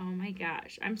 Oh my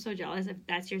gosh, I'm so jealous if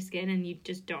that's your skin and you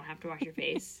just don't have to wash your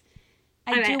face.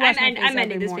 I do wash my face I'm ending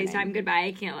every this morning. FaceTime. Goodbye.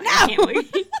 I can't. No! I can't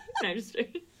wait. No, just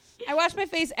I wash my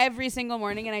face every single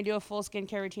morning, and I do a full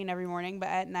skincare routine every morning. But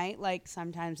at night, like,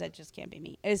 sometimes that just can't be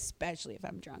me, especially if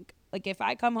I'm drunk. Like, if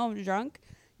I come home drunk,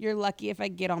 you're lucky if I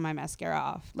get all my mascara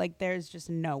off. Like, there's just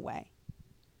no way.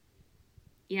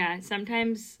 Yeah,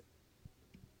 sometimes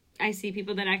I see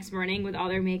people the next morning with all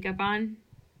their makeup on.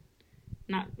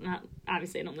 Not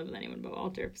obviously I don't live with anyone but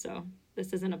Walter, so this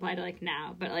doesn't apply to, like,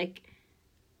 now. But, like,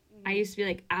 I used to be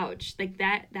like, ouch, like,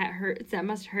 that hurts. That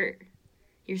must hurt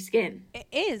your skin. It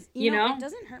is. You know? It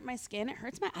doesn't hurt my skin. It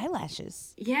hurts my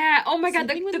eyelashes. Yeah. Oh, my God.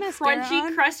 The mascara crunchy,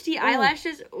 on? crusty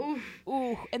eyelashes. Oof.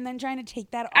 Ooh, and then trying to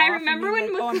take that off. I remember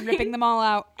when like, I'm McLean- ripping them all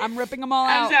out. I'm ripping them all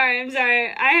out. I'm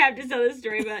sorry. I have to tell this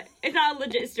story, but it's not a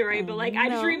legit story. But, like, I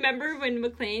just no. remember when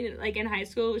McLean, like, in high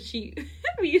school,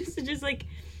 we used to just, like,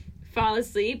 fall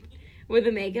asleep with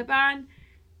the makeup on,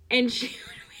 and she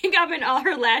would wake up and all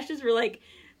her lashes were, like,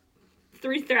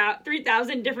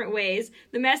 3,000 different ways.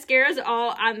 The mascara's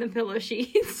all on the pillow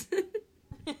sheets.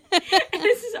 And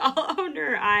this is all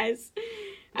under her eyes.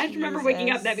 I just remember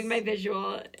waking up, that being my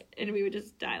visual, and we would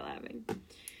just die laughing.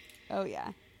 Oh,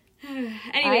 yeah.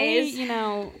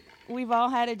 Anyways. We've all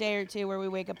had a day or two where we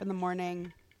wake up in the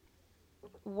morning,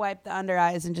 wipe the under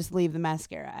eyes, and just leave the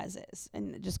mascara as is,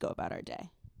 and just go about our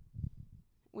day.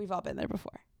 We've all been there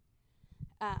before.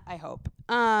 I hope.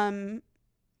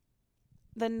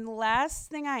 The last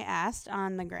thing I asked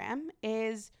on the gram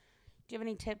is, do you have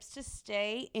any tips to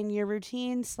stay in your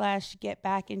routine / get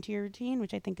back into your routine,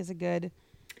 which I think is a good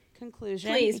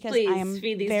conclusion. Please, because please I am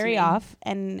feed these very to me. off,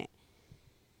 and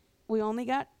we only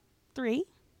got 3.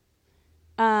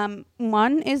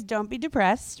 One is don't be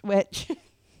depressed, which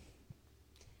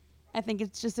I think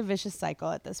it's just a vicious cycle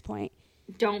at this point.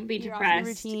 Don't be You're off your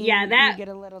depressed. routine, Yeah, you get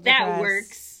a little depressed. that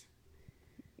works.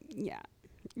 Yeah.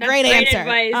 That's great answer.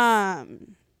 advice.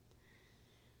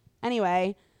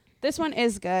 Anyway, this one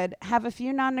is good. Have a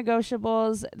few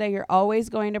non-negotiables that you're always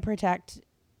going to protect.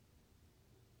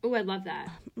 Oh, I love that.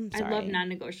 I'm I sorry. love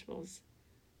non-negotiables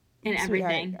in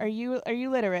Sweetheart, everything. Are you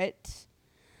literate?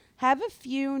 Have a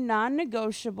few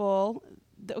non-negotiable.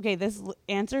 Okay, this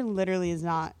answer literally is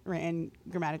not written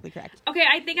grammatically correct. Okay,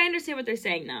 I think I understand what they're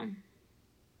saying now.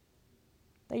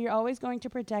 That you're always going to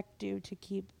protect you to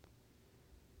keep.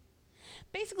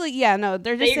 Basically, yeah, no,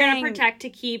 they're That just you're saying gonna protect to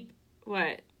keep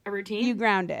what, a routine? you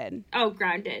grounded. Oh,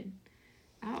 grounded.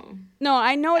 Oh. No,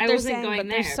 I know what I they're wasn't saying, going but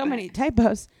there's there, so but- many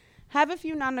typos. Have a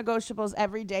few non-negotiables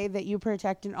every day that you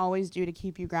protect and always do to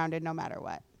keep you grounded no matter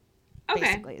what. Okay.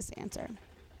 Basically is the answer.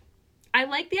 I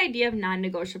like the idea of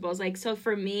non-negotiables. Like, so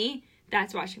for me,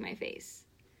 that's washing my face.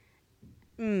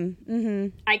 Mm-hmm.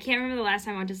 I can't remember the last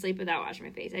time I went to sleep without washing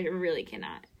my face. I really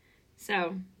cannot.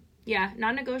 So, yeah,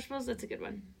 non-negotiables, that's a good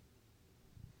one.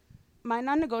 My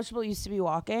non-negotiable used to be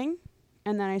walking,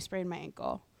 and then I sprained my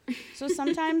ankle. So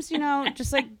sometimes,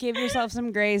 just like give yourself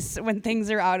some grace when things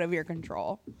are out of your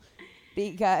control,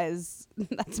 because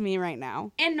that's me right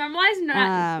now. And normalize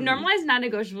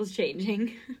non-negotiables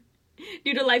changing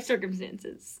due to life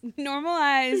circumstances.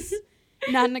 Normalize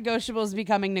non-negotiables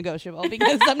becoming negotiable,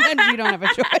 because sometimes you don't have a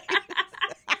choice.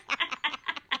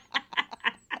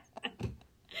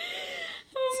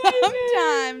 Oh my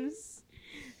God. Sometimes.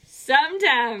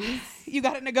 Sometimes. You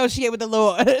got to negotiate with the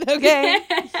Lord, okay?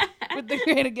 With the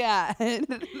grace of God.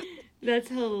 That's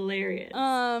hilarious.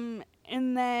 And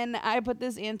then I put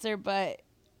this answer, but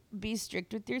be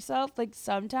strict with yourself. Like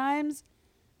sometimes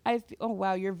oh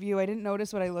wow, your view. I didn't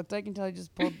notice what I looked like until I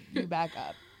just pulled you back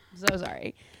up. So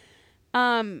sorry.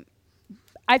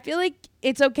 I feel like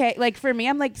it's okay. Like for me,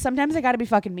 I'm like, sometimes I gotta be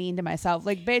fucking mean to myself.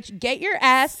 Like, bitch, get your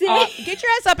ass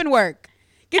up and work.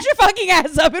 Get your fucking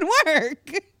ass up and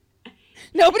work.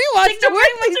 Nobody wants to work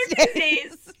these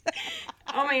days.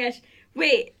 Oh my gosh.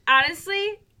 Wait,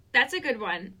 honestly, that's a good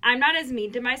one. I'm not as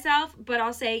mean to myself, but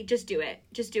I'll say, just do it.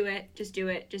 Just do it. Just do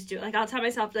it. Just do it. Like, I'll tell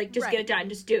myself, like, just get it done.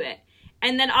 Just do it.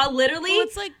 And then I'll literally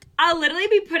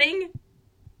be putting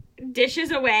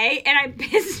dishes away and I'm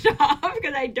pissed off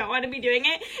because I don't want to be doing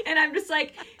it. And I'm just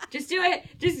like, just do it.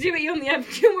 Just do it. You only have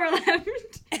 2 more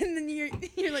left. And then you're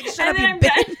like, shut up, and then you I'm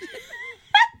bitch. done.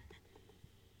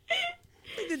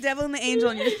 Like the devil and the angel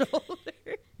on your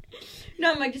shoulder.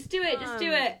 No, I'm like, just do it. Just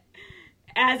do it.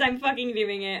 As I'm fucking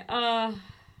doing it.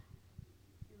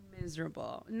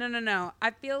 Miserable. No.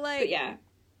 I feel like... But yeah.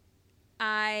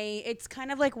 It's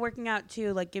kind of like working out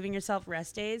too, like giving yourself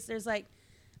rest days. There's like,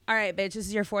 all right, bitch, this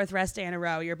is your 4th rest day in a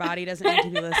row. Your body doesn't need to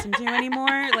be listened to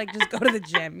anymore. Like, just go to the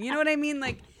gym. You know what I mean?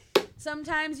 Like,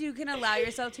 sometimes you can allow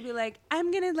yourself to be like,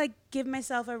 I'm going to, like, give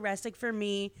myself a rest. Like, for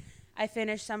me, I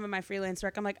finished some of my freelance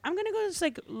work. I'm like, I'm going to go just,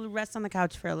 like, rest on the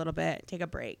couch for a little bit, take a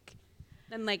break.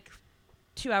 Then, like,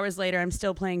 2 hours later, I'm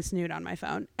still playing Snood on my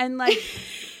phone. And, like...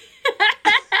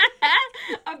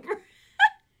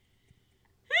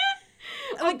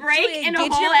 a break and a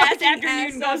whole ass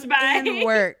afternoon goes by. And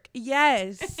work.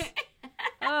 Yes.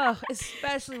 Oh,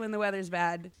 especially when the weather's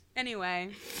bad. Anyway.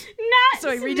 Not so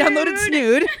I re-downloaded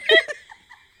Snood.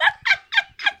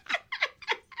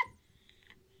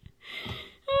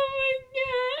 Oh my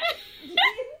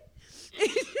god.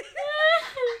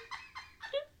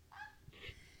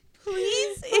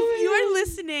 Please, if you are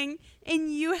listening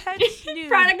and you had Snood,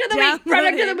 Product of the week.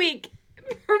 Product of the week.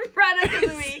 Product of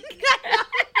the week.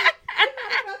 I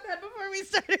thought about that before we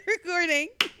started recording.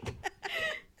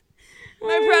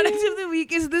 My product of the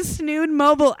week is the Snood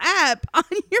mobile app on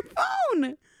your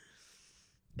phone.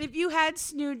 If you had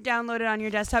Snood downloaded on your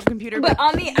desktop computer, but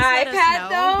on the iPad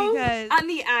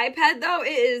though, it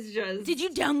is just. Did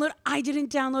you download? I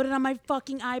didn't download it on my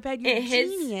fucking iPad. You're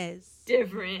genius.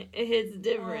 Different. It hits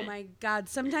different. Oh my god!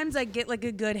 Sometimes I get like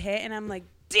a good hit, and I'm like,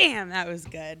 damn, that was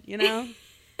good. You know.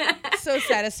 So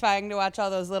satisfying to watch all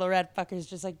those little red fuckers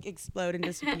just like explode and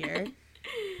disappear.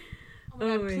 Oh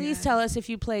my god, please tell us if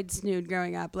you played Snood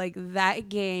growing up. Like that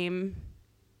game,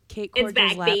 Kate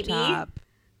Corder's laptop.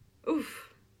 Baby. Oof.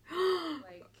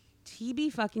 Like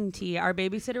TB fucking T. Our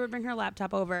babysitter would bring her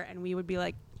laptop over and we would be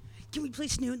like, can we play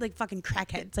Snood? Like fucking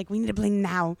crackheads. Like we need to play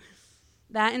now.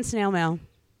 That and Snail Mail.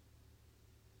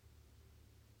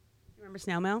 Remember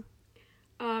Snail Mail?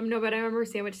 No, but I remember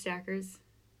Sandwich Stackers.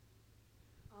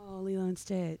 Oh, Lilo and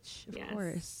Stitch, of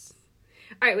course.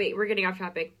 All right, wait, we're getting off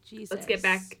topic. Jesus. Let's get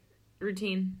back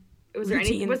routine. Was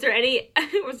Routine. there any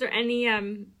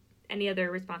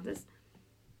other responses?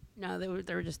 No,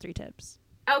 there were just 3 tips.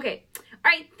 Okay.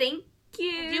 All right, thank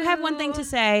you. I do have one thing to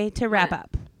say to wrap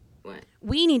up. What?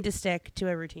 We need to stick to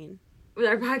a routine. With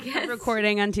our podcast?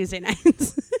 Recording on Tuesday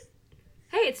nights.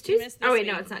 Hey, it's Tuesday. Oh, wait,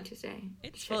 no, it's not Tuesday.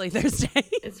 It's fully Thursday.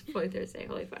 It's fully Thursday.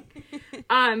 Holy fuck.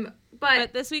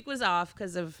 But this week was off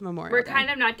because of Memorial We're Day. kind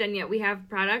of not done yet. We have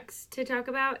products to talk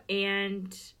about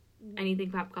and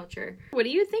anything pop culture. What do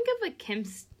you think of like Kim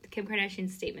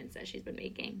Kardashian's statements that she's been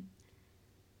making?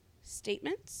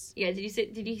 Statements? Yeah, did you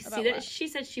see that? She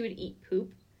said she would eat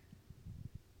poop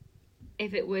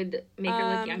if it would make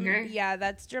her look younger. Yeah,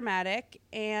 that's dramatic.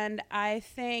 And I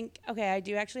think, I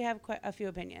do actually have quite a few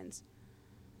opinions.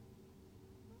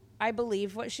 I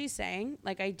believe what she's saying.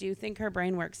 Like, I do think her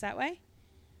brain works that way.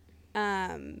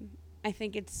 I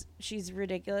think she's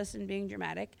ridiculous in being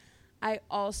dramatic. I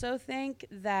also think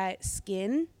that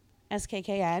Skin,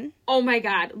 SKKN. Oh my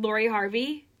God, Lori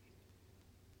Harvey.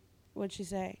 What'd she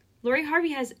say? Lori Harvey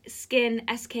has Skin,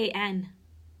 SKN.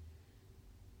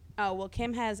 Oh, well,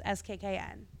 Kim has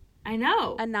SKKN. I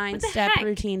know. A 9-step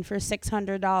routine for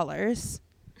 $600.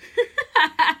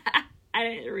 I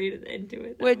didn't read into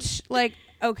it, though. Which, like,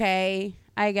 okay,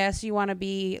 I guess you want to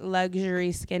be luxury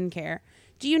skincare.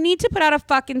 Do you need to put out a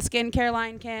fucking skincare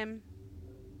line, Kim?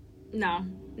 No.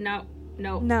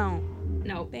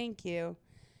 Thank you.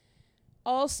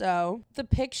 Also, the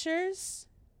pictures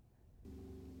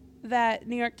that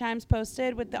New York Times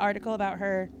posted with the article about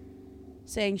her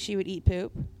saying she would eat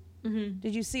poop. Mm-hmm.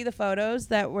 Did you see the photos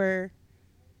that was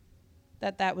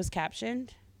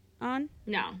captioned on?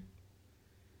 No.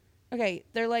 Okay,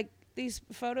 they're like these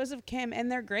photos of Kim,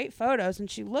 and they're great photos, and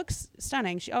she looks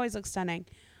stunning. She always looks stunning.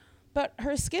 But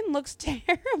her skin looks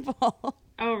terrible.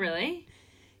 Oh, really?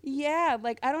 Yeah,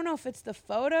 like, I don't know if it's the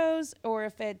photos or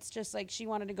if it's just, like, she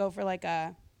wanted to go for, like,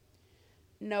 a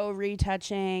no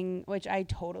retouching, which I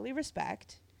totally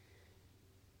respect.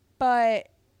 But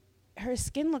her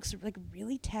skin looks, like,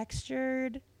 really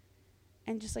textured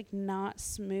and just, like, not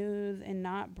smooth and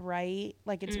not bright.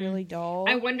 Like, it's really dull.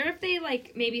 I wonder if they,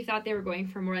 like, maybe thought they were going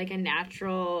for more, like, a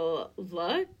natural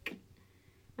look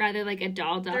rather like a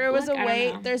dolled up There was look. a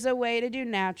way. There's a way to do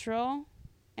natural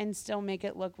and still make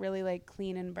it look really, like,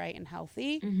 clean and bright and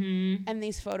healthy. Mm-hmm. And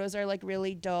these photos are, like,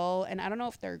 really dull. And I don't know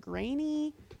if they're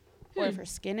grainy or if her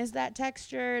skin is that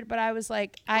textured. But I was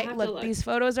like, look, these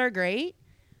photos are great.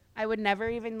 I would never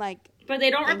even, like... But they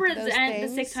don't represent the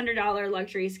 $600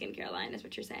 luxury skincare line, is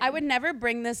what you're saying. I would never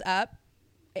bring this up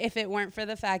if it weren't for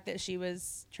the fact that she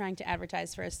was trying to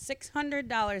advertise for a $600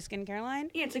 skincare line.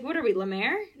 Yeah, it's like, what are we, La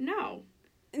Mer? No.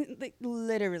 Like,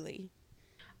 literally.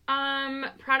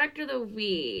 Product of the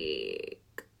week.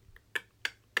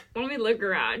 Let me look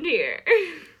around here.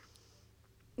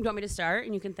 You want me to start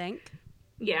and you can think?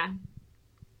 Yeah.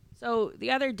 So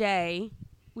the other day,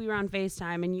 we were on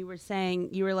FaceTime and you were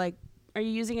saying, you were like, are you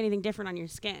using anything different on your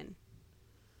skin?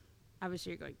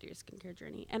 Obviously, you're going through your skincare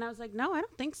journey. And I was like, no, I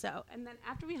don't think so. And then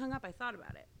after we hung up, I thought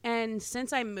about it. And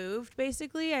since I moved,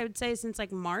 basically, I would say since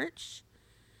like March,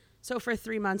 so for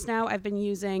 3 months now, I've been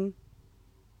using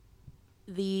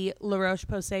the La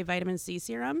Roche-Posay vitamin C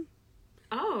serum.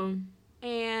 Oh.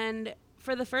 And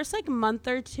for the first like month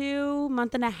or two,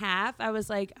 month and a half, I was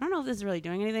like, I don't know if this is really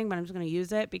doing anything, but I'm just going to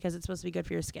use it because it's supposed to be good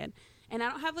for your skin. And I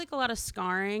don't have like a lot of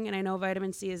scarring, and I know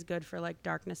vitamin C is good for like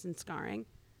darkness and scarring.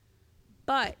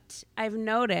 But I've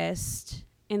noticed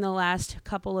in the last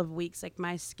couple of weeks, like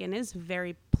my skin is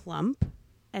very plump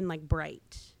and like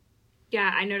bright.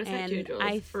 Yeah, I noticed that And too, Jules.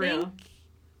 I For think real.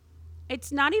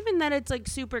 it's not even that it's like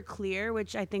super clear,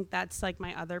 which I think that's like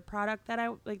my other product that I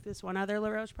like, this one other La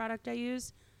Roche product I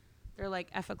use. They're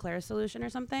like Effaclar solution or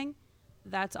something.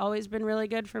 That's always been really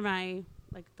good for my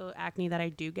like the acne that I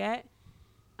do get.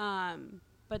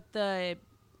 But the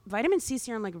vitamin C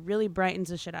serum like really brightens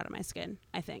the shit out of my skin,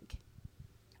 I think.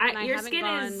 Your skin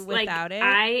is without like, it.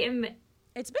 I am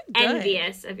It's been good.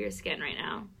 envious of your skin right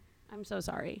now. I'm so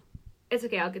sorry. It's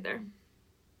okay, I'll get there.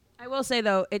 I will say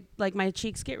though, it like my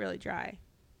cheeks get really dry.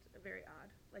 It's very odd.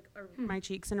 Like my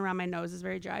cheeks and around my nose is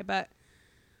very dry, but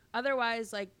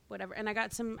otherwise like whatever. And I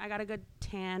got a good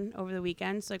tan over the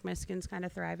weekend, so like my skin's kind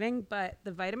of thriving. But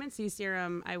the vitamin C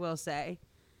serum, I will say,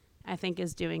 I think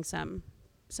is doing some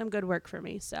good work for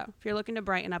me. So if you're looking to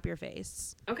brighten up your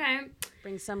face, Okay.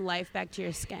 bring some life back to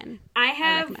your skin, I I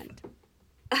have recommend.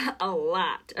 a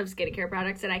lot of skincare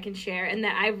products that I can share and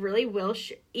that I really will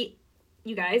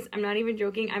you guys, I'm not even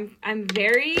joking. I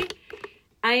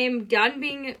am done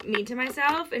being mean to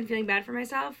myself and feeling bad for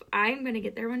myself. I'm going to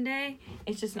get there one day.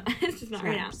 It's just not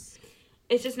right now.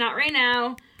 It's just not right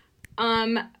now.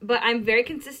 But I'm very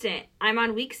consistent. I'm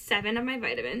on week 7 of my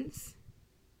vitamins.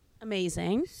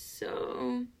 Amazing.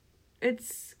 So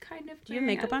it's kind of. Do you have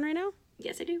makeup on right now?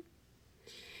 Yes, I do.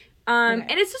 Okay.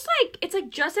 And it's just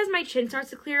just as my chin starts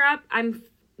to clear up, I'm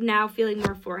now feeling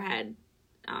more forehead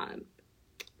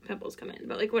pimples come in,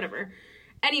 but like whatever.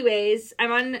 Anyways,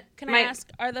 I'm on. Can I ask,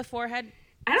 are the forehead?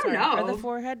 I don't know. Are the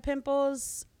forehead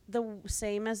pimples the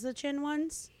same as the chin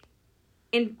ones?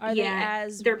 And Are they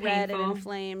as they're red painful. and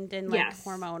inflamed and like Yes.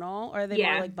 hormonal, or are they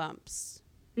Yeah. more like bumps?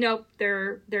 Nope,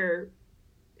 they're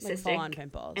Like cystic. full-on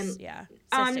pimples. And, Yeah,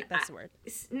 cystic. That's the word.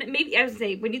 Maybe I would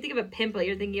say when you think of a pimple,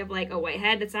 you're thinking of like a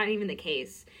whitehead. That's not even the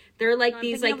case. They're like No, I'm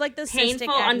these thinking like, of, like, the cystic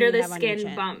painful acne under you the have on your skin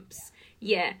chin. bumps.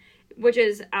 Yeah, which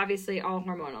is obviously all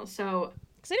hormonal. So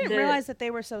Because I didn't realize that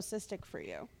they were so cystic for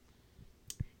you.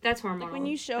 that's hormonal. Like when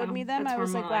you showed me them, That's I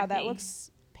was like, hormonal wow, that acne.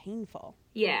 looks painful.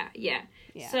 Yeah. Yeah.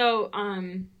 So,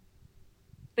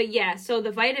 but yeah, so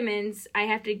the vitamins, I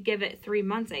have to give it 3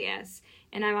 months, I guess.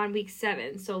 And I'm on week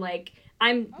 7. So, like,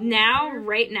 I'm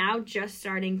right now, just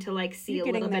starting to, like, see You're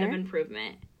a little getting bit of there.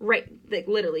 improvement. Right, like,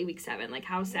 literally week 7. Like,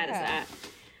 how sad is Yeah.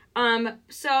 that?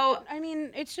 So, I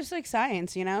mean, it's just like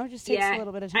science, you know? It just takes a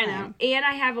little bit of time. I know. And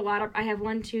I have I have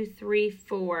 1, 2, 3,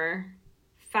 4,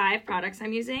 5 products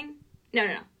I'm using.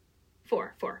 No.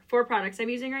 4 products I'm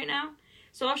using right now.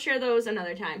 So I'll share those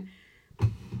another time.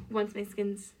 Once my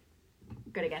skin's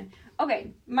good again.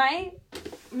 Okay, mine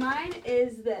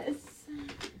is this.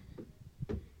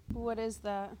 What is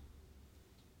that?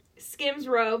 Skims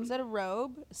robe Is that a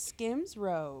robe? Skims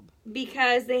robe.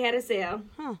 because they had a sale.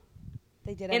 Huh.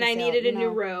 They did have And a I sale. needed a You new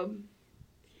know, robe.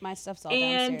 My stuff's all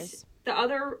And downstairs. the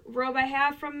other robe I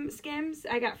have from Skims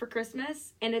I got for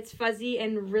Christmas, and it's fuzzy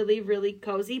and really, really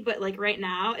cozy, but like right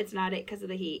now it's not it because of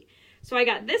the heat. So I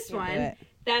got this one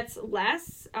that's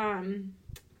less,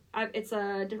 it's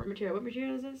a different material. What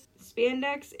material is this?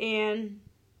 Spandex and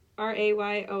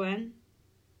rayon.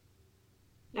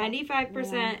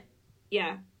 95%,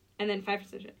 yeah, and then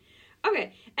 5%.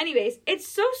 Okay, anyways, it's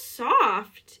so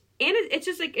soft, and it's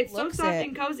just like, it's so soft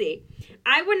and cozy.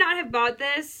 I would not have bought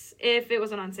this if it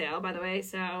wasn't on sale, by the way,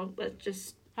 so let's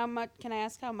just... How much, can I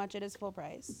ask how much it is full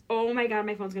price? Oh my god,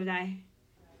 my phone's gonna die.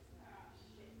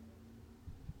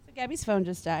 So Gabby's phone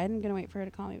just died. I'm gonna wait for her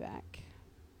to call me back.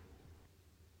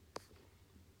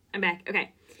 I'm back,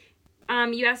 okay.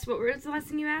 You asked, what was the last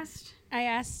thing you asked? I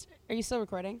asked, are you still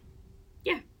recording?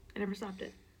 Yeah, I never stopped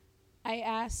it. I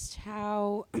asked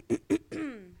how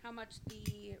much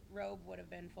the robe would have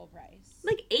been full price.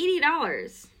 Like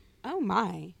 $80. Oh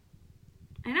my.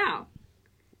 I know.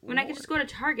 When I could just go to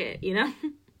Target, you know?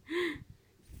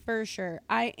 For sure.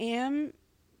 I am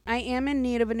in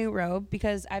need of a new robe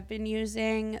because I've been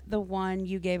using the one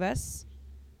you gave us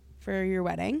for your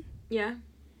wedding. Yeah.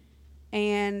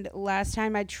 And last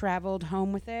time I traveled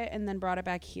home with it and then brought it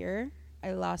back here,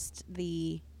 I lost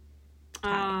the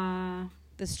tie,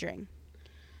 the string.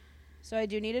 So I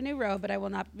do need a new robe, but I will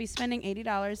not be spending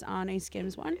 $80 on a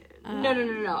Skims one.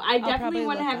 No. I definitely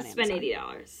wouldn't have spent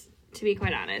 $80, to be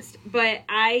quite honest. But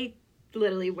I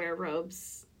literally wear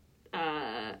robes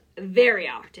very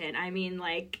often. I mean,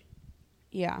 like,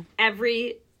 yeah,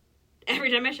 every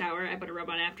time I shower, I put a robe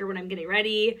on after when I'm getting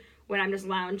ready, when I'm just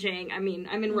lounging. I mean,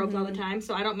 I'm in robes all the time,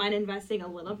 so I don't mind investing a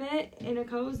little bit in a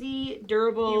cozy,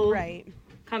 durable,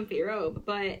 comfy robe.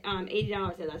 But $80, yeah,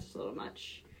 that's just a little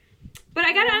much. But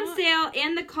I got it on sale,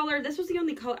 and the color, this was the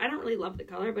only color. I don't really love the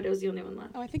color, but it was the only one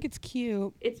left. Oh, I think it's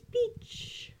cute. It's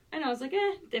peach. I know, I was like,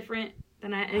 different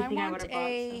than anything I would have bought.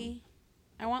 So.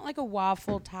 I want like a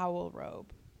waffle towel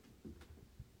robe.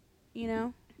 You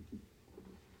know?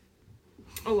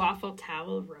 A waffle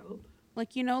towel robe?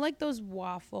 Like, you know, like those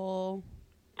waffle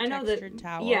textured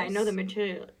towels? Yeah, I know the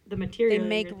material. They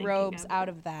make robes out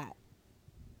of that.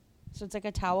 So it's like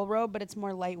a towel robe, but it's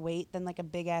more lightweight than like a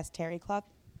big-ass terry cloth.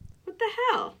 What the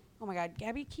hell? Oh my god,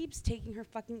 Gabby keeps taking her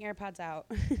fucking AirPods out.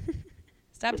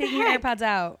 Stop taking your AirPods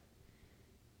out.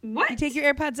 What? You take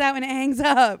your AirPods out and it hangs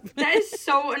up. That is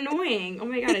so annoying. Oh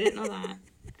my god, I didn't know that.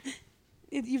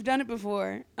 You've done it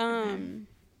before.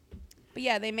 But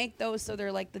yeah, they make those so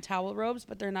they're like the towel robes,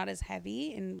 but they're not as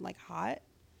heavy and like hot.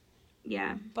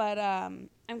 Yeah. But I'm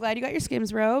glad you got your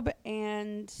Skims robe,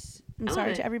 and I'm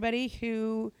sorry to everybody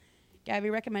who Gabby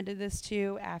recommended this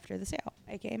to after the sale,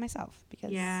 aka myself,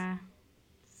 because yeah,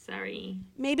 sorry.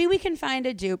 Maybe we can find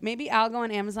a dupe. Maybe I'll go on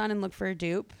Amazon and look for a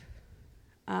dupe,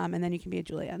 and then you can be a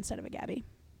Julia instead of a Gabby.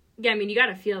 Yeah, I mean, you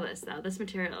gotta feel this though. This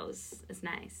material is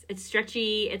nice. It's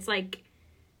stretchy. It's like,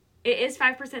 it is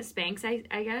 5% Spanx,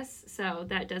 I guess. So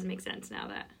that does make sense now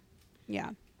that. Yeah.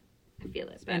 I feel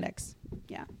it. Spandex.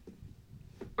 Yeah.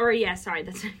 Or yeah, sorry,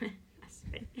 that's.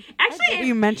 Actually, how dare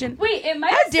you mention? Wait, it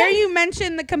might. How dare you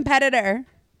mention the competitor?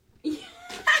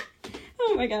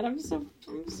 Oh my god, I'm so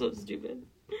stupid.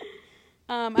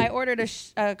 I ordered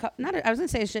I was gonna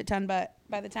say a shit ton, but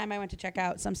by the time I went to check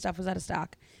out, some stuff was out of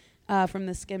stock from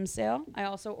the Skims sale. I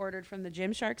also ordered from the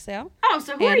Gymshark sale. Oh,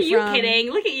 so who are you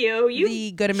kidding? Look at you.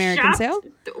 The Good American sale.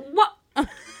 What?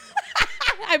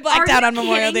 I blacked out on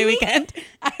Memorial Day weekend.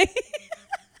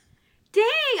 Dang,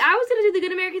 I was gonna do the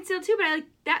Good American sale too, but I like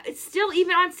that. It's still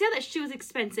even on sale. That shoe was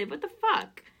expensive. What the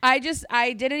fuck? I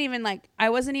didn't even I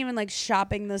wasn't even like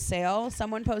shopping the sale.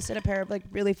 Someone posted a pair of like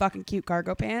really fucking cute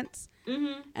cargo pants.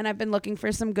 Mm-hmm. And I've been looking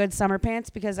for some good summer pants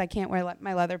because I can't wear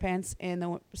my leather pants in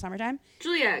the summertime.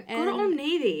 Julia, go to Old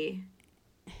Navy.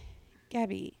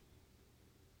 Gabby.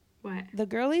 What? The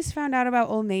girlies found out about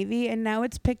Old Navy and now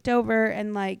it's picked over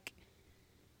and like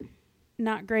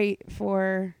not great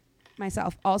for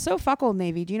myself. Also, fuck Old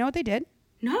Navy. Do you know what they did?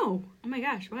 No. Oh my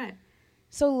gosh, what?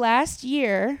 So last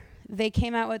year, they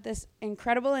came out with this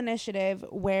incredible initiative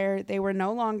where they were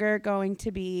no longer going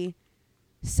to be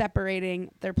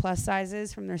separating their plus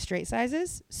sizes from their straight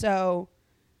sizes. So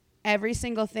every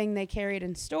single thing they carried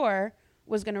in store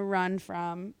was going to run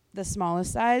from the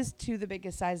smallest size to the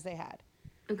biggest size they had.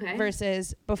 Okay.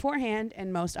 Versus beforehand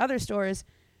in most other stores,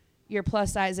 your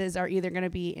plus sizes are either going to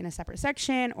be in a separate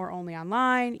section or only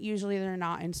online. Usually they're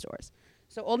not in stores.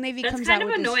 So Old Navy comes out with That's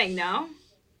kind of annoying, no?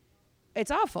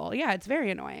 It's awful. Yeah, it's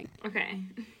very annoying. Okay.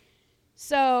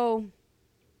 So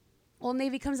Old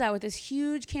Navy comes out with this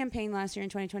huge campaign last year in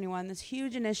 2021, this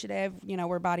huge initiative. You know,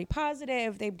 we're body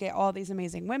positive. They get all these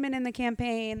amazing women in the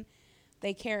campaign.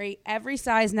 They carry every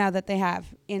size now that they have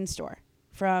in store.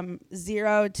 from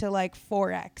 0 to like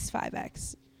 4X,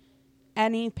 5X.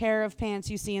 Any pair of pants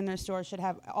you see in their store should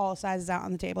have all sizes out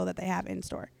on the table that they have in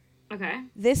store. Okay.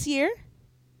 This year,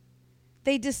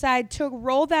 they decide to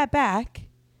roll that back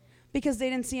because they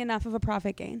didn't see enough of a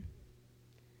profit gain.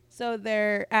 So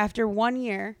after 1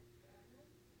 year,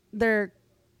 they're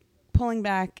pulling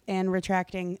back and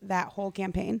retracting that whole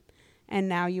campaign. And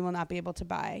now you will not be able to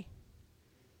buy.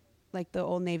 Like the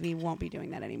Old Navy won't be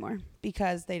doing that anymore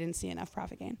because they didn't see enough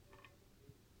profit gain.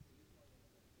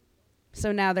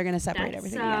 So now they're going to separate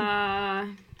everything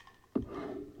again.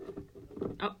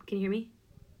 Oh, can you hear me?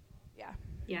 Yeah.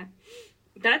 Yeah.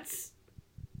 That's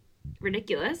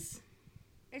ridiculous.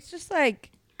 It's just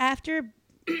like after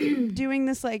doing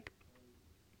this like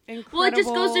incredible... Well, it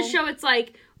just goes to show it's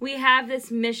like we have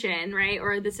this mission, right?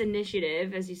 Or this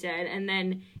initiative, as you said, and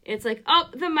then it's like, oh,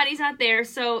 the money's not there,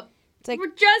 so it's like,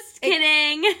 we're just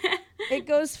kidding. It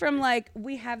goes from like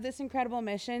we have this incredible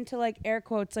mission to like air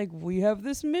quotes like we have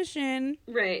this mission.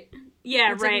 Right.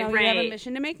 Yeah, it's right, like, no, right. You have a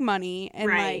mission to make money and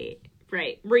right.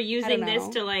 We're using this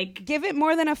to like give it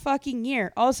more than a fucking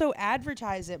year. Also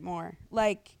advertise it more.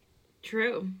 Like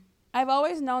true. I've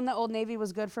always known that Old Navy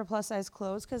was good for plus size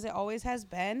clothes because it always has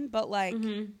been, but like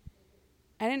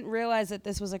I didn't realize that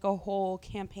this was like a whole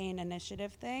campaign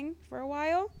initiative thing for a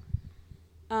while.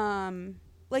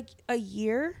 Like a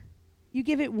year, you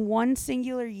give it one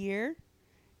singular year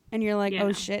and you're like,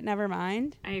 oh shit, never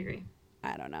mind. I agree.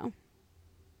 I don't know.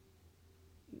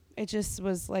 It just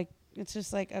was like, it's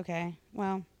just like, okay,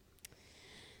 well,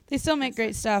 they still make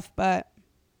great stuff, but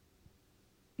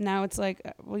now it's like,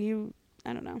 well,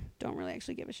 I don't know, don't really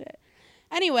actually give a shit.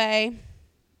 Anyway,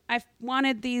 I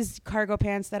wanted these cargo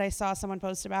pants that I saw someone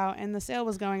post about, and the sale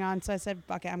was going on, so I said,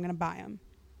 fuck it, I'm going to buy them.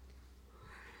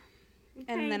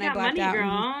 Okay, and then you got I blacked money, out.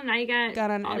 Girl. Now you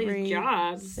got on all every these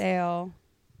jobs. Sale.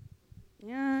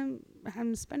 Yeah,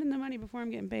 I'm spending the money before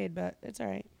I'm getting paid, but it's all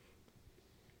right.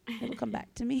 It'll come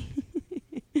back to me.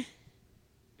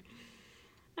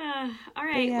 All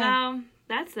right, well,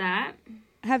 that's that.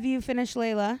 Have you finished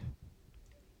Layla?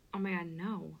 Oh my god,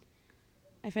 no.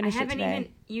 I finished it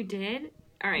today. You did?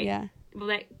 All right. Yeah.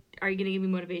 Well, are you gonna give me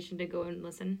motivation to go and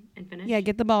listen and finish? Yeah,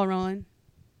 get the ball rolling.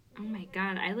 Oh my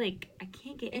god, I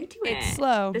can't get into it. It's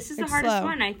slow. This is the hardest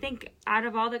one. I think out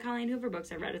of all the Colleen Hoover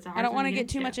books I've read, it's the hardest one. I don't want to get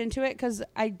too much into it because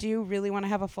I do really want to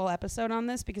have a full episode on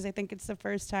this because I think it's the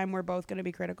first time we're both going to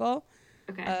be critical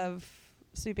of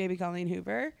Sweet Baby Colleen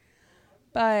Hoover.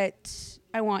 But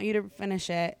I want you to finish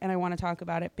it and I want to talk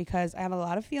about it because I have a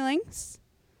lot of feelings.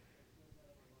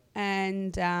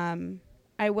 And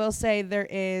I will say there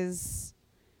is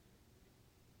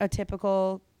a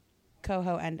typical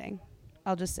Coho ending.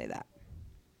 I'll just say that.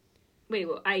 Wait,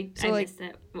 well, I missed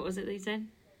it. What was it that you said?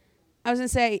 I was going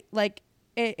to say, like,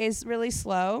 it is really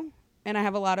slow, and I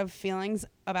have a lot of feelings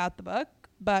about the book,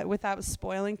 but without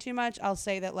spoiling too much, I'll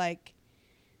say that, like,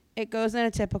 it goes in a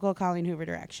typical Colleen Hoover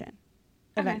direction,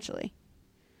 eventually.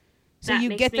 So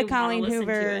you get the Colleen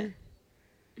Hoover...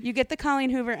 You get the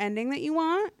Colleen Hoover ending that you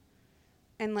want,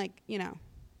 and, like, you know,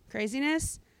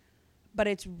 craziness, but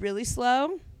it's really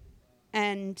slow,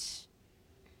 and...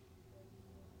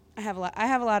 I have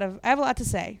a lot to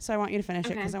say, so I want you to finish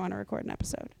it because I want to record an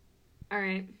episode. All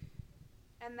right.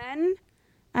 And then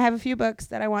I have a few books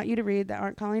that I want you to read that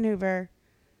aren't Colleen Hoover.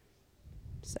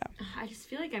 So I just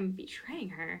feel like I'm betraying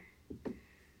her.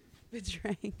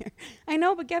 Betraying her. I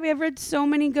know, but Gabby, I've read so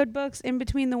many good books in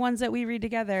between the ones that we read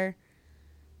together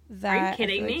that Are you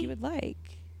kidding I feel me? like you would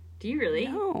like. Do you really?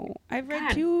 No, I've read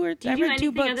God, two or do you I've do read two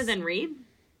anything books other than read?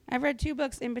 I've read 2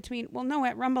 books in between. Well, no,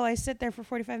 at Rumble I sit there for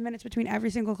 45 minutes between every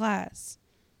single class.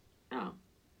 Oh,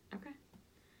 okay.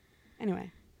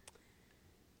 Anyway,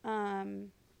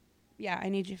 yeah, I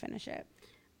need you to finish it.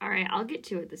 All right, I'll get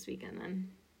to it this weekend then.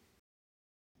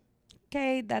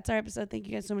 Okay, that's our episode. Thank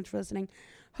you guys so much for listening.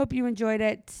 Hope you enjoyed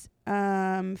it.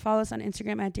 Follow us on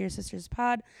Instagram at Dear Sisters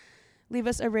Pod. Leave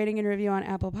us a rating and review on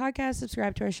Apple Podcasts.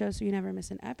 Subscribe to our show so you never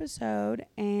miss an episode.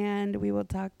 And we will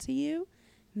talk to you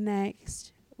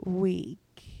next week.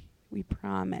 We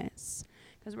promise.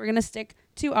 Because we're going to stick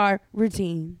to our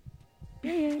routine.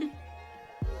 Period.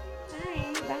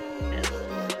 Bye. Bye.